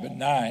 5 and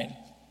 9,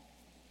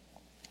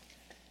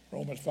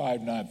 Romans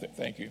 5:9,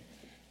 thank you.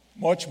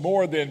 Much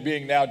more than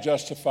being now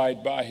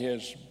justified by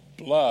his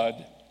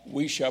blood,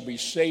 we shall be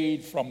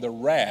saved from the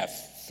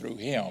wrath through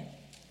him.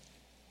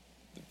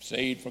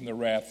 Saved from the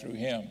wrath through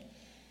him.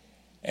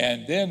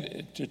 And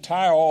then to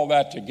tie all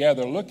that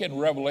together, look in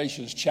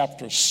Revelation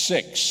chapter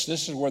 6.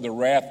 This is where the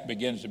wrath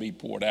begins to be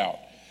poured out.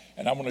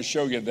 And I'm going to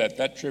show you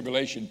that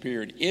tribulation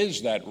period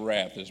is that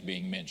wrath that's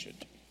being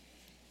mentioned.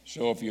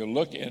 So if you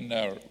look in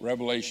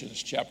Revelation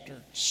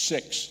chapter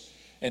 6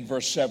 and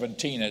verse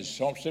 17, as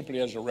simply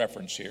as a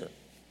reference here.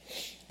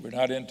 We're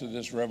not into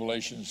this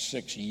Revelation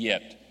 6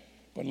 yet.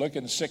 But look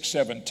in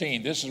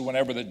 6:17. This is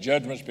whenever the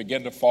judgments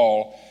begin to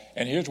fall.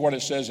 And here's what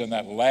it says in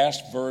that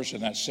last verse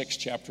in that 6th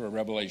chapter of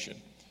Revelation.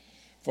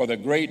 For the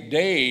great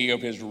day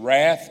of his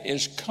wrath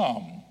is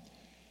come,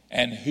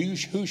 and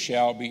who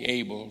shall be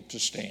able to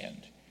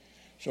stand?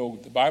 So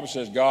the Bible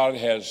says God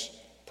has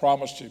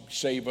promised to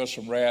save us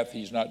from wrath.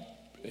 He's not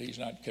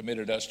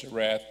committed us to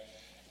wrath,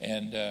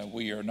 and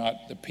we are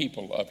not the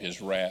people of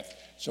his wrath.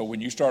 So when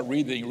you start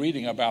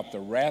reading about the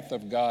wrath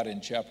of God in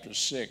chapter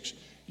 6,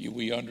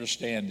 we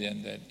understand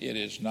then that it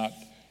is not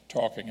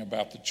talking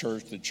about the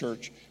church. The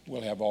church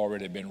will have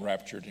already been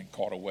raptured and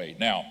caught away.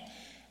 Now,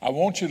 I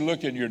want you to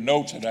look in your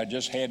notes that I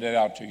just handed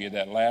out to you,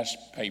 that last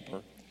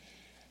paper.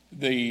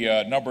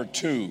 The number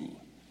 2,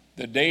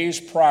 the days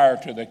prior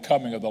to the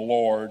coming of the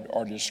Lord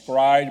are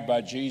described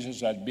by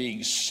Jesus as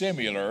being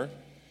similar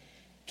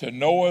to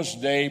Noah's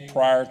day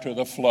prior to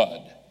the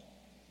flood.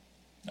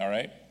 All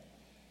right?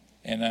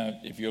 And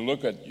if you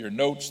look at your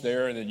notes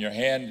there and in your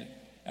hand,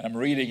 and I'm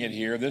reading it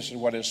here, this is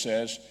what it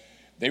says.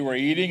 They were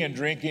eating and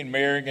drinking,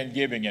 marrying and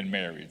giving in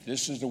marriage.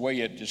 This is the way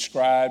it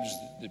describes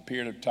the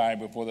period of time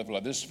before the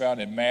flood. This is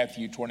found in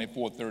Matthew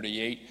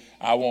 24:38.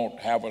 I won't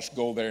have us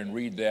go there and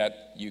read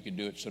that. You can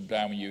do it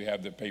sometime when you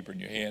have the paper in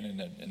your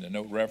hand and the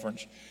note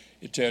reference.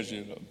 It tells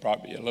you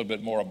probably a little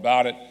bit more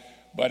about it.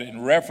 But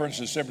in reference,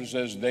 it simply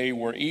says they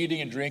were eating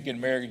and drinking,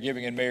 marrying and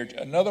giving in marriage.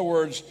 In other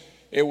words,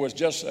 it was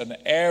just an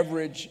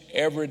average,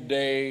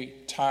 everyday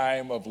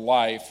time of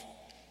life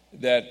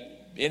that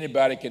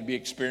anybody can be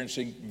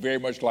experiencing very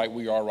much like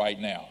we are right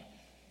now.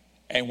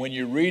 And when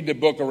you read the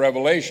book of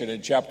Revelation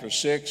in chapter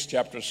 6,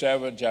 chapter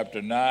 7,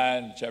 chapter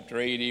 9, chapter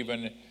 8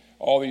 even,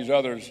 all these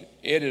others,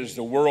 it is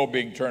the world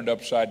being turned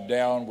upside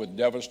down with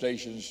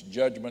devastations,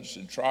 judgments,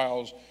 and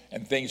trials,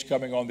 and things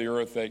coming on the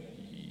earth that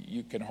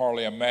you can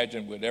hardly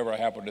imagine would ever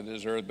happen to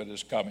this earth, but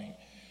it's coming.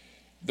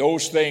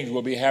 Those things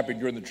will be happening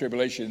during the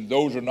tribulation.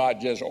 Those are not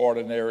just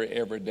ordinary,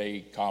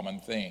 everyday, common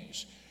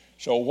things.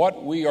 So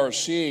what we are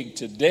seeing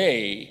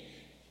today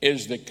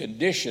is the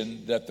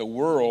condition that the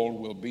world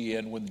will be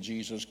in when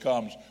Jesus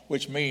comes,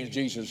 which means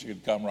Jesus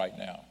could come right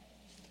now.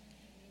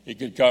 He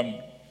could come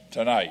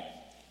tonight.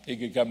 He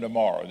could come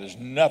tomorrow. There's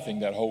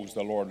nothing that holds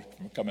the Lord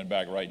from coming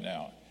back right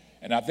now.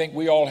 And I think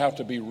we all have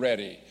to be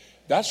ready.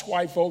 That's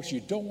why, folks, you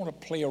don't want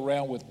to play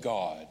around with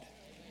God.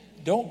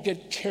 Don't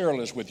get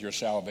careless with your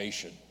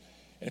salvation.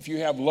 If you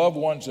have loved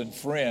ones and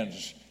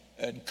friends,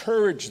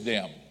 encourage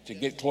them to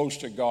get close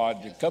to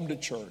God, to come to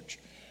church,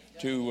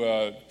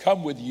 to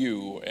come with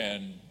you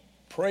and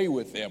pray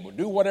with them, or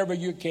do whatever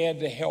you can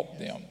to help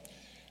them,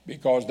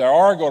 because there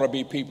are going to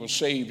be people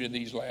saved in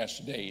these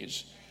last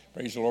days.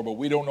 Praise the Lord. But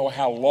we don't know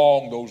how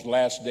long those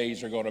last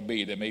days are going to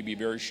be. They may be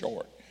very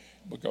short,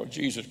 because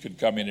Jesus could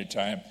come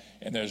anytime,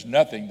 and there's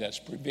nothing that's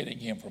preventing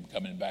him from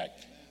coming back.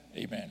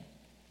 Amen.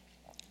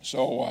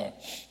 So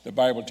the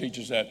Bible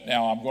teaches that.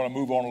 Now I'm going to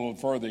move on a little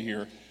further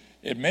here.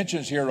 It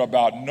mentions here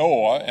about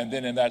Noah, and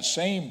then in that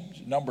same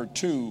number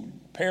 2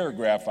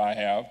 paragraph I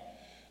have,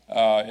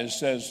 it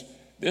says,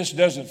 this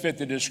doesn't fit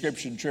the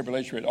description of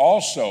tribulation, but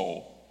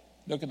also,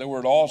 look at the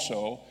word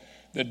also,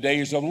 the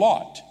days of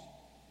Lot.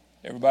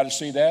 Everybody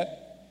see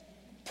that?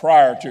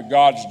 Prior to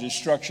God's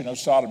destruction of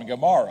Sodom and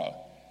Gomorrah.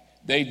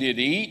 They did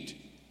eat,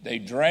 they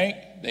drank,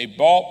 they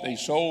bought, they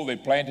sold, they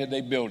planted,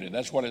 they built it.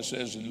 That's what it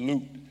says in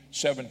Luke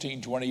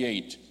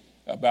 17:28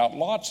 about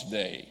Lot's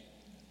day.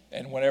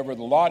 And whenever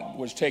the Lot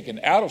was taken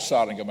out of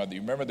Sodom and Gomorrah,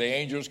 you remember the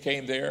angels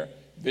came there,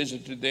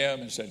 visited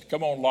them, and said,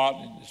 come on, Lot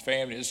and his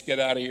family, let's get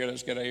out of here,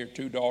 let's get out of here.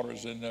 2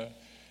 daughters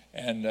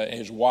and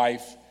his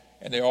wife,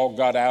 and they all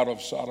got out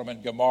of Sodom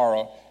and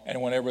Gomorrah.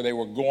 And whenever they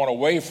were going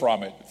away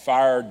from it,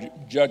 fire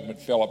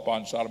judgment fell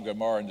upon Sodom and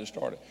Gomorrah and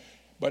destroyed it.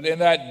 But in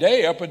that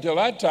day, up until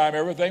that time,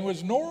 everything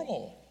was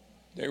normal.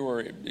 They were,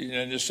 and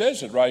it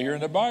says it right here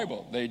in the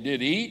Bible. They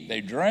did eat,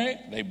 they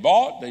drank, they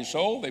bought, they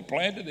sold, they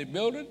planted, they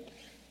built it.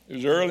 It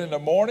was early in the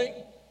morning.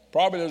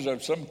 Probably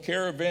there's some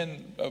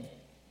caravan of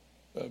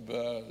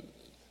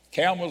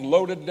camels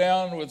loaded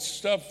down with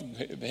stuff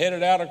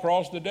headed out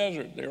across the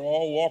desert. They were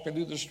all walking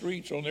through the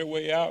streets on their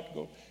way out,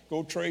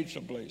 go trade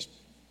someplace.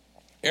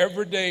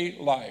 Everyday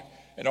life.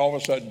 And all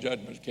of a sudden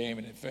judgment came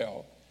and it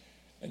fell.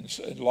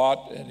 And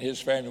Lot and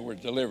his family were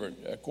delivered.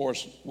 Of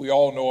course, we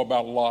all know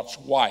about Lot's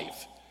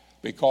wife,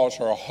 because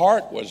her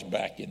heart was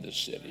back in the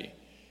city.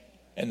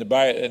 And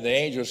the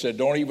angel said,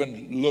 don't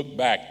even look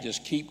back,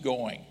 just keep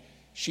going.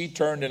 She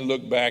turned and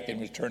looked back and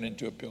was turned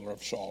into a pillar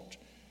of salt.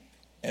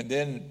 And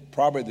then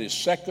probably the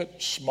second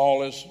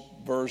smallest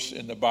verse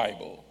in the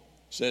Bible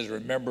says,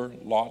 remember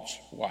Lot's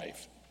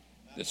wife.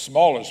 The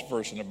smallest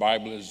verse in the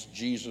Bible is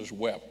Jesus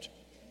wept.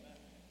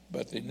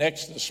 But the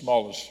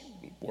smallest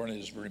one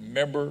is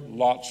remember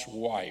Lot's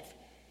wife.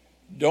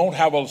 Don't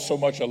have so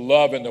much of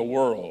love in the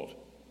world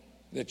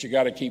that you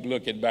got to keep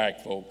looking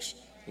back, folks.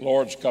 The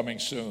Lord's coming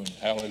soon.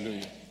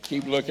 Hallelujah.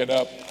 Keep looking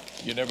up.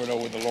 You never know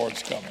when the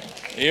Lord's coming.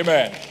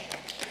 Amen.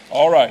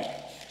 All right.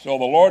 So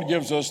the Lord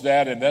gives us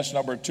that, and that's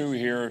number 2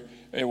 here.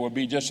 It will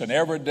be just an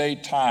everyday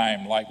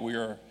time like we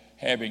are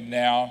having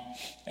now,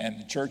 and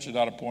the church is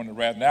not a point of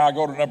wrath. Now I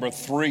go to number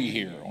 3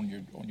 here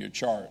on your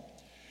chart.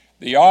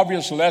 The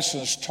obvious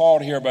lessons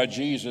taught here by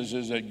Jesus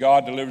is that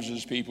God delivers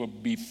his people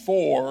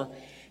before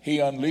he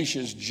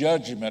unleashes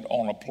judgment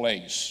on a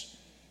place,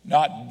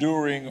 not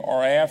during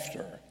or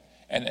after.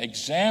 And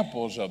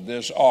examples of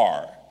this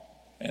are,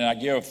 and I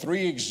give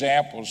 3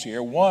 examples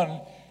here.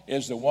 One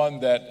is the one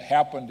that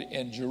happened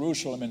in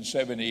Jerusalem in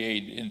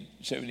 70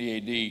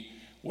 AD,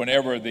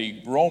 whenever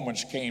the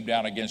Romans came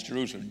down against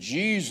Jerusalem.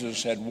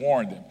 Jesus had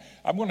warned them.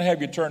 I'm going to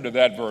have you turn to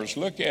that verse.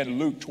 Look at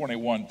Luke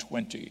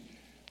 21:20.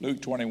 Luke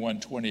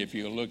 21:20, if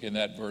you look in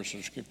that verse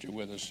of Scripture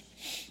with us.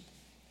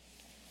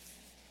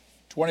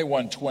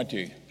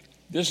 21:20.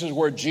 This is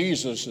where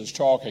Jesus is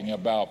talking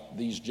about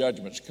these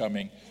judgments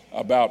coming,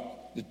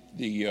 about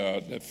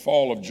the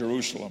fall of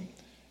Jerusalem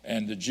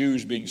and the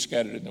Jews being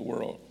scattered in the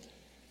world.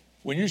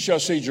 When you shall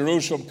see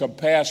Jerusalem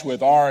compassed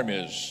with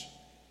armies,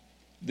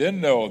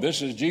 then know,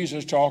 this is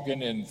Jesus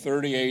talking in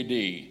 30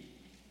 A.D.,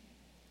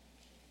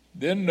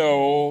 then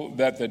know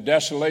that the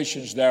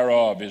desolations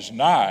thereof is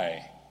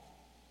nigh.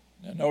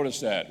 Now notice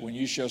that. When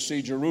you shall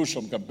see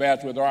Jerusalem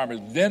compassed with armies,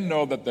 then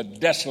know that the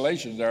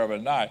desolations thereof are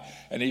nigh.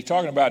 And he's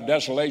talking about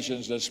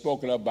desolations that's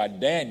spoken of by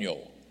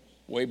Daniel,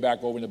 way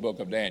back over in the book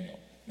of Daniel,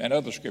 and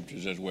other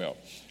scriptures as well.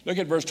 Look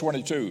at verse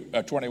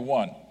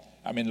 21.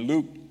 I'm in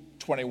Luke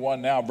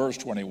 21 now, verse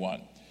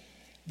 21.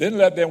 Then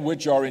let them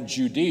which are in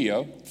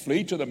Judea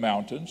flee to the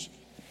mountains.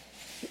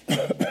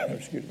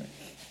 Excuse me.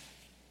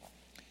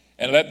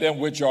 And let them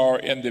which are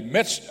in the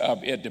midst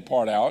of it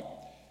depart out.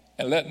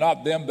 And let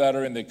not them that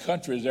are in the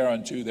countries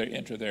thereunto there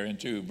enter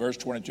thereinto. Verse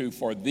 22,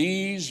 for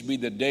these be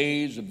the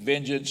days of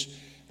vengeance,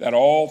 that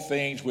all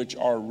things which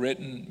are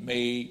written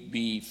may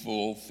be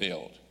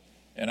fulfilled.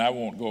 And I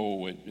won't go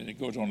with it. It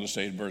goes on to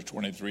say in verse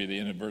 23, the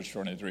end of verse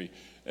 23,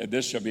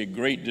 this shall be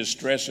great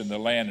distress in the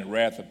land and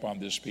wrath upon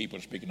this people,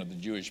 speaking of the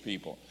Jewish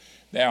people.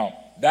 Now,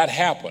 that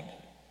happened.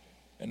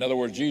 In other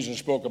words, Jesus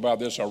spoke about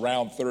this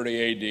around 30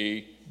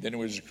 A.D., then he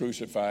was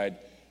crucified.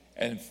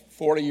 And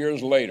 40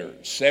 years later,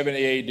 70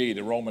 A.D.,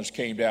 the Romans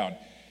came down.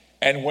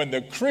 And when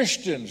the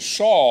Christians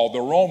saw the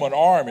Roman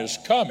armies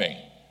coming,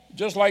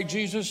 just like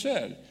Jesus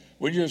said,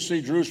 when you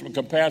see Jerusalem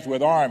compassed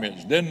with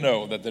armies, then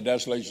know that the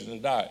desolation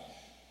is nigh.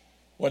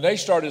 When they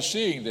started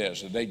seeing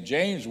this,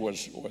 James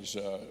was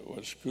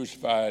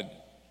crucified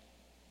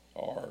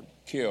or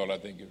killed.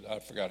 I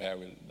forgot how.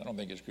 I don't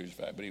think he was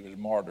crucified, but he was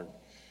martyred.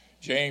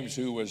 James,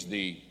 who was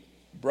the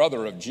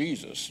brother of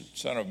Jesus,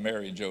 son of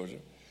Mary and Joseph,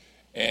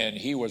 and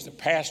he was the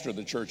pastor of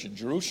the church in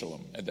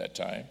Jerusalem at that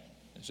time,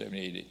 in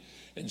 70 A.D.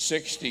 In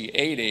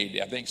 68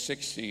 A.D., I think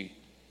 68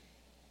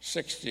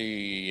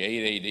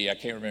 A.D., I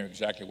can't remember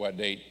exactly what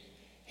date,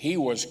 he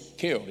was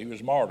killed. He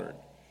was martyred.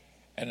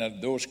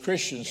 And those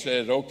Christians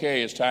said,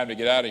 okay, it's time to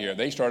get out of here.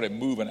 They started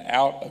moving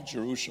out of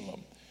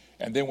Jerusalem.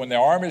 And then when the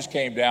armies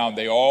came down,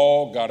 they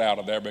all got out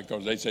of there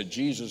because they said,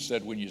 Jesus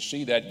said, when you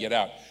see that, get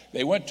out.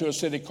 They went to a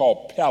city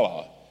called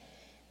Pella.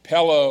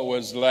 Pella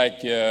was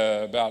like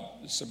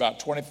about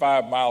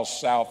 25 miles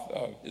south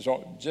of,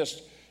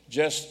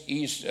 just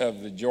east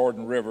of the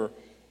Jordan River,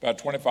 about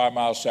 25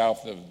 miles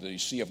south of the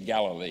Sea of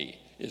Galilee.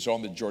 It's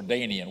on the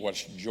Jordanian,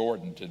 what's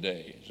Jordan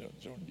today.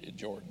 It's on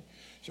Jordan.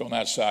 So on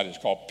that side, it's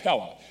called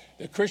Pella.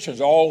 The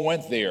Christians all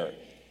went there.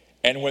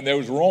 And when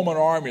those Roman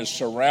armies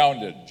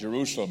surrounded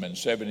Jerusalem in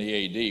 70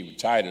 A.D. with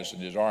Titus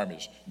and his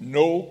armies,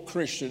 no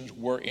Christians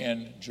were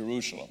in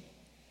Jerusalem.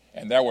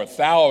 And there were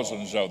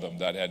thousands of them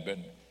that had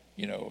been,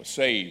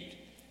 saved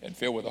and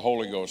filled with the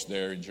Holy Ghost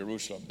there in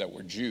Jerusalem that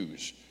were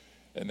Jews.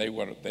 And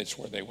that's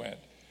where they went.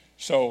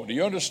 So do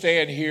you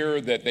understand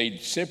here that they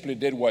simply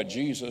did what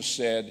Jesus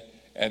said,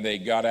 and they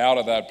got out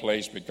of that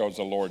place because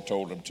the Lord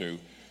told them to?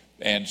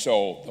 And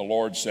so the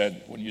Lord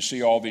said, when you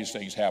see all these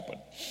things happen.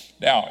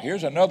 Now,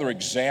 here's another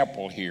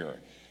example here.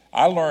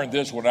 I learned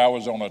this when I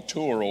was on a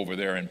tour over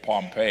there in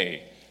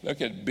Pompeii.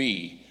 Look at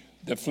B,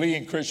 the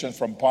fleeing Christians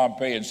from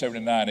Pompeii in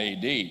 79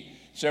 A.D.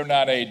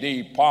 79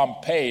 A.D.,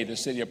 Pompeii, the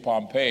city of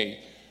Pompeii,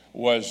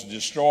 was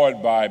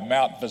destroyed by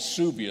Mount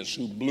Vesuvius,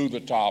 who blew the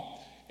top,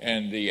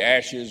 and the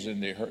ashes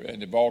and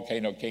the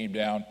volcano came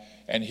down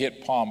and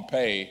hit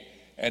Pompeii,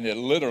 and it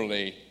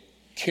literally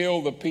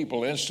killed the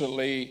people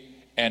instantly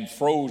and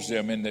froze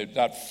them,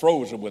 not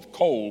frozen with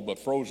cold, but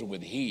frozen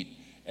with heat,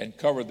 and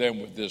covered them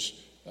with this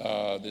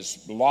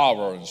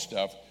lava and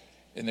stuff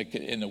in the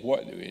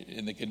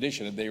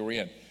condition that they were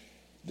in.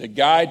 The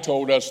guide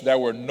told us there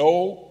were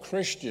no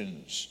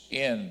Christians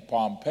in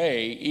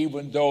Pompeii,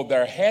 even though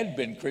there had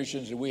been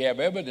Christians, and we have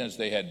evidence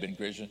they had been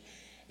Christians.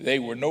 They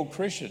were no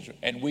Christians,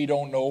 and we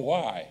don't know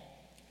why.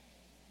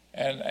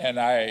 And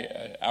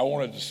I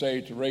wanted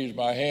to raise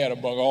my hand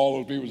among all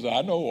those people and say,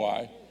 I know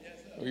why.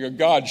 Because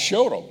God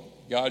showed them.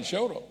 God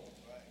showed them.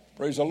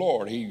 Praise the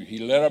Lord. He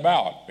let them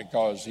out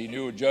because he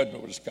knew a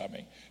judgment was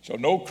coming. So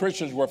no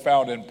Christians were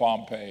found in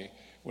Pompeii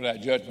when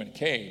that judgment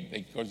came,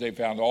 because they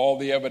found all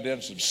the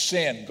evidence of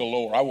sin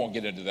galore. I won't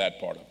get into that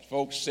part of it.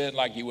 Folks, sin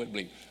like you wouldn't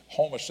believe.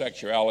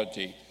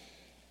 Homosexuality,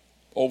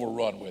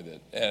 overrun with it,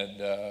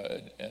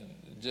 and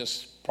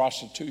just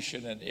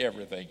prostitution and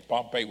everything.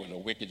 Pompeii was a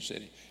wicked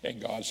city, and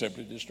God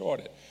simply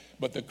destroyed it.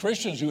 But the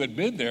Christians who had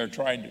been there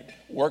trying to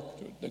work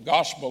the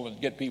gospel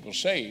and get people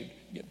saved,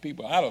 get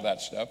people out of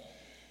that stuff,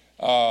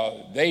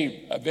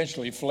 they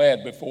eventually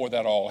fled before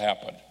that all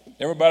happened.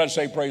 Everybody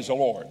say, praise the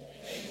Lord.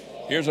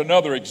 Here's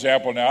another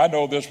example. Now, I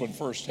know this one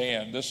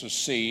firsthand. This is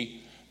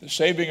C, the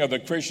saving of the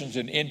Christians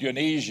in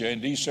Indonesia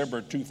in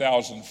December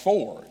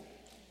 2004.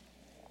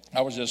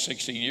 That was just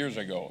 16 years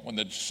ago when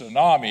the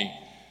tsunami,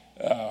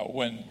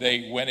 when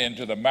they went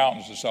into the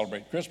mountains to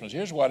celebrate Christmas.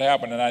 Here's what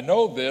happened, and I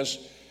know this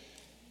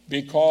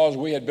because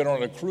we had been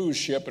on a cruise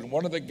ship, and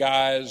one of the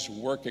guys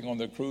working on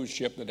the cruise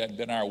ship that had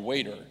been our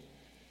waiter,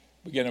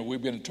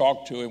 we've been to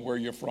talk to him, where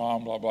you're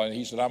from, blah, blah. And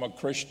he said, I'm a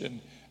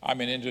Christian.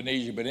 I'm in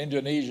Indonesia, but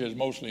Indonesia is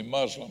mostly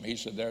Muslim. He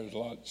said there's a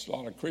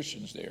lot of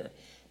Christians there,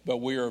 but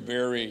we are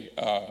very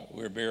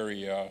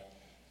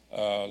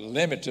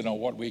limited on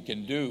what we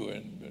can do,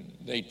 and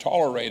they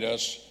tolerate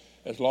us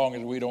as long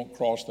as we don't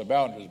cross the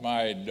boundaries.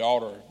 My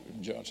daughter,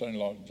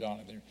 son-in-law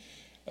Jonathan,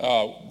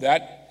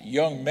 that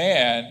young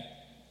man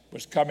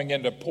was coming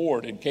into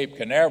port in Cape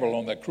Canaveral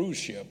on the cruise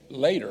ship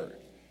later,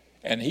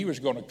 and he was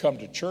going to come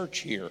to church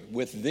here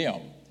with them.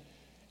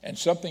 And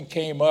something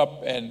came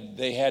up, and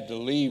they had to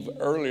leave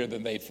earlier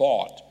than they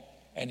thought,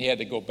 and he had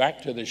to go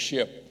back to the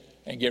ship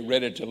and get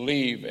ready to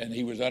leave, and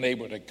he was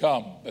unable to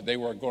come, but they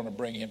were going to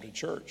bring him to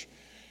church.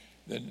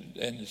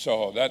 And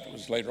so that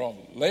was later on.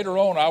 Later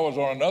on, I was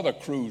on another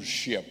cruise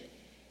ship,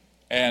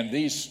 and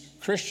these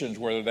Christians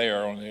were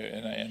there,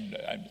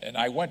 and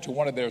I went to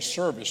one of their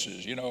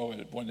services. You know,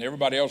 when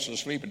everybody else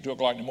is asleep at 2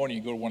 o'clock in the morning,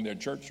 you go to one of their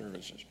church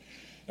services.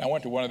 And I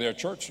went to one of their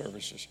church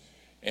services,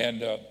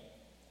 and I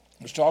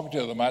was talking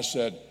to them. I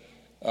said,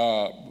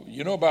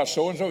 you know about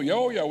so-and-so?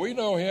 Oh, yeah, we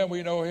know him.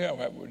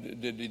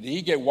 Did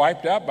he get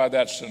wiped out by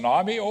that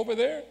tsunami over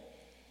there?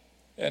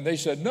 And they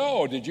said,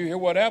 no. Did you hear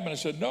what happened? I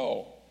said,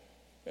 no.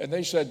 And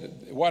they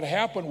said, what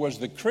happened was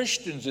the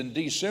Christians in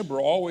December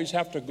always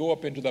have to go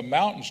up into the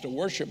mountains to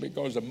worship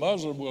because the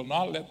Muslim will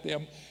not let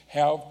them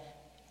have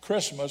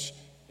Christmas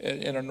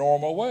in a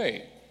normal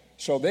way.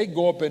 So they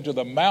go up into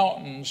the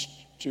mountains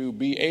to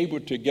be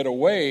able to get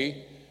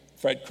away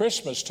at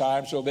Christmas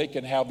time so they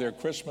can have their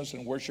Christmas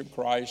and worship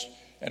Christ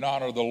and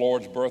honor the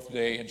Lord's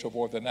birthday and so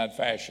forth in that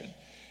fashion.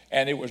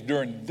 And it was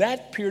during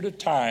that period of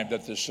time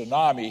that the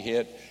tsunami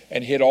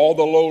hit all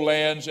the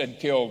lowlands and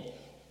killed,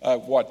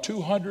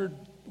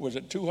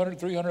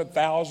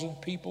 300,000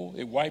 people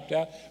it wiped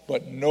out,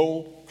 but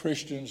no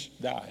Christians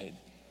died.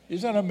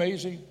 Isn't that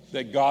amazing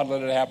that God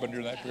let it happen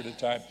during that period of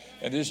time?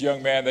 And this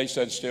young man, they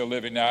said, still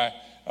living now.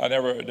 I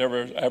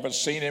haven't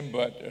seen him,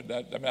 but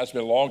that's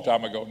been a long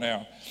time ago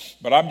now.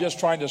 But I'm just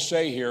trying to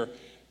say here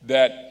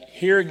that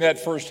hearing that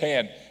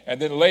firsthand,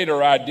 and then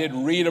later I did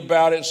read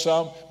about it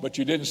some, but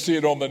you didn't see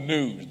it on the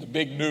news, the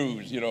big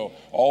news. You know,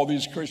 all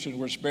these Christians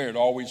were spared.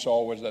 All we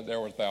saw was that there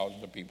were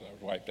thousands of people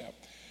that were wiped out.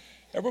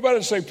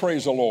 Everybody say,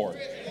 praise the Lord.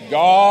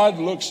 God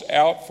looks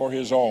out for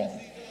his own.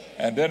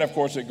 And then, of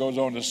course, it goes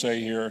on to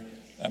say here,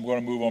 I'm going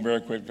to move on very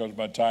quick because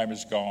my time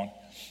is gone.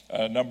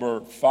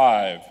 Number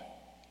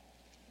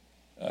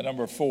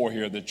 4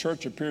 here, the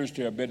church appears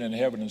to have been in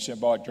heaven in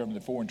symbolic terms, the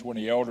 4 and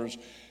 20 elders,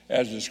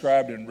 as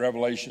described in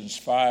Revelations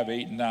 5,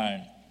 8, and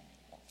 9.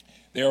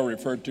 They are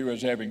referred to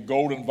as having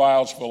golden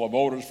vials full of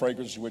odors,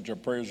 fragrances, which are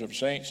prayers of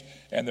saints,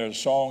 and their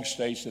song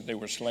states that they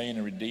were slain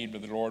and redeemed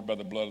of the Lord by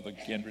the blood of the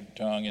kindred,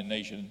 tongue, and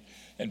nation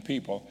and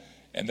people.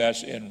 And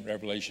that's in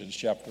Revelations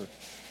chapter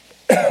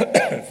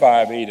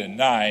 5, 8, and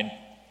 9.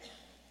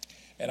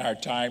 And our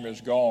time is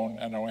gone.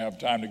 I don't have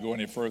time to go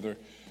any further.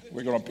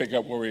 We're going to pick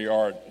up where we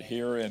are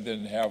here and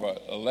then have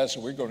a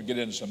lesson. We're going to get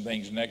into some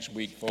things next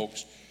week,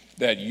 folks,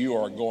 that you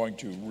are going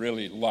to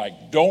really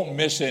like. Don't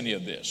miss any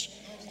of this.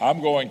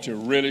 I'm going to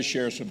really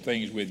share some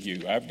things with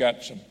you. I've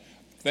got some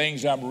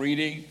things I'm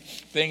reading,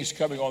 things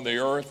coming on the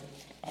earth.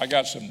 I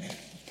got some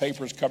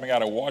papers coming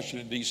out of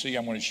Washington, D.C.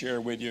 I'm going to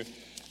share with you.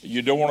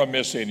 You don't want to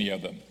miss any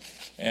of them.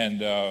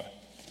 And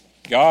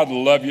God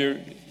love you,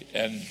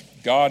 and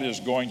God is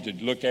going to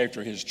look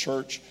after his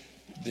church.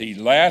 The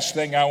last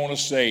thing I want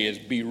to say is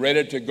be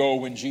ready to go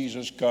when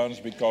Jesus comes,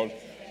 because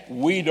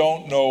we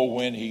don't know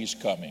when he's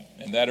coming.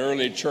 And that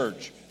early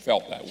church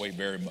felt that way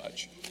very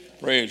much.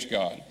 Praise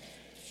God.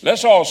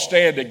 Let's all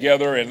stand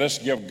together and let's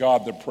give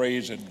God the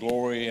praise and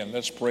glory, and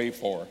let's pray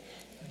for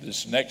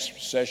this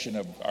next session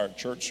of our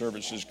church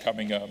services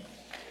coming up.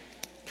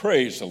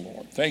 Praise the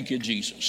Lord. Thank you, Jesus.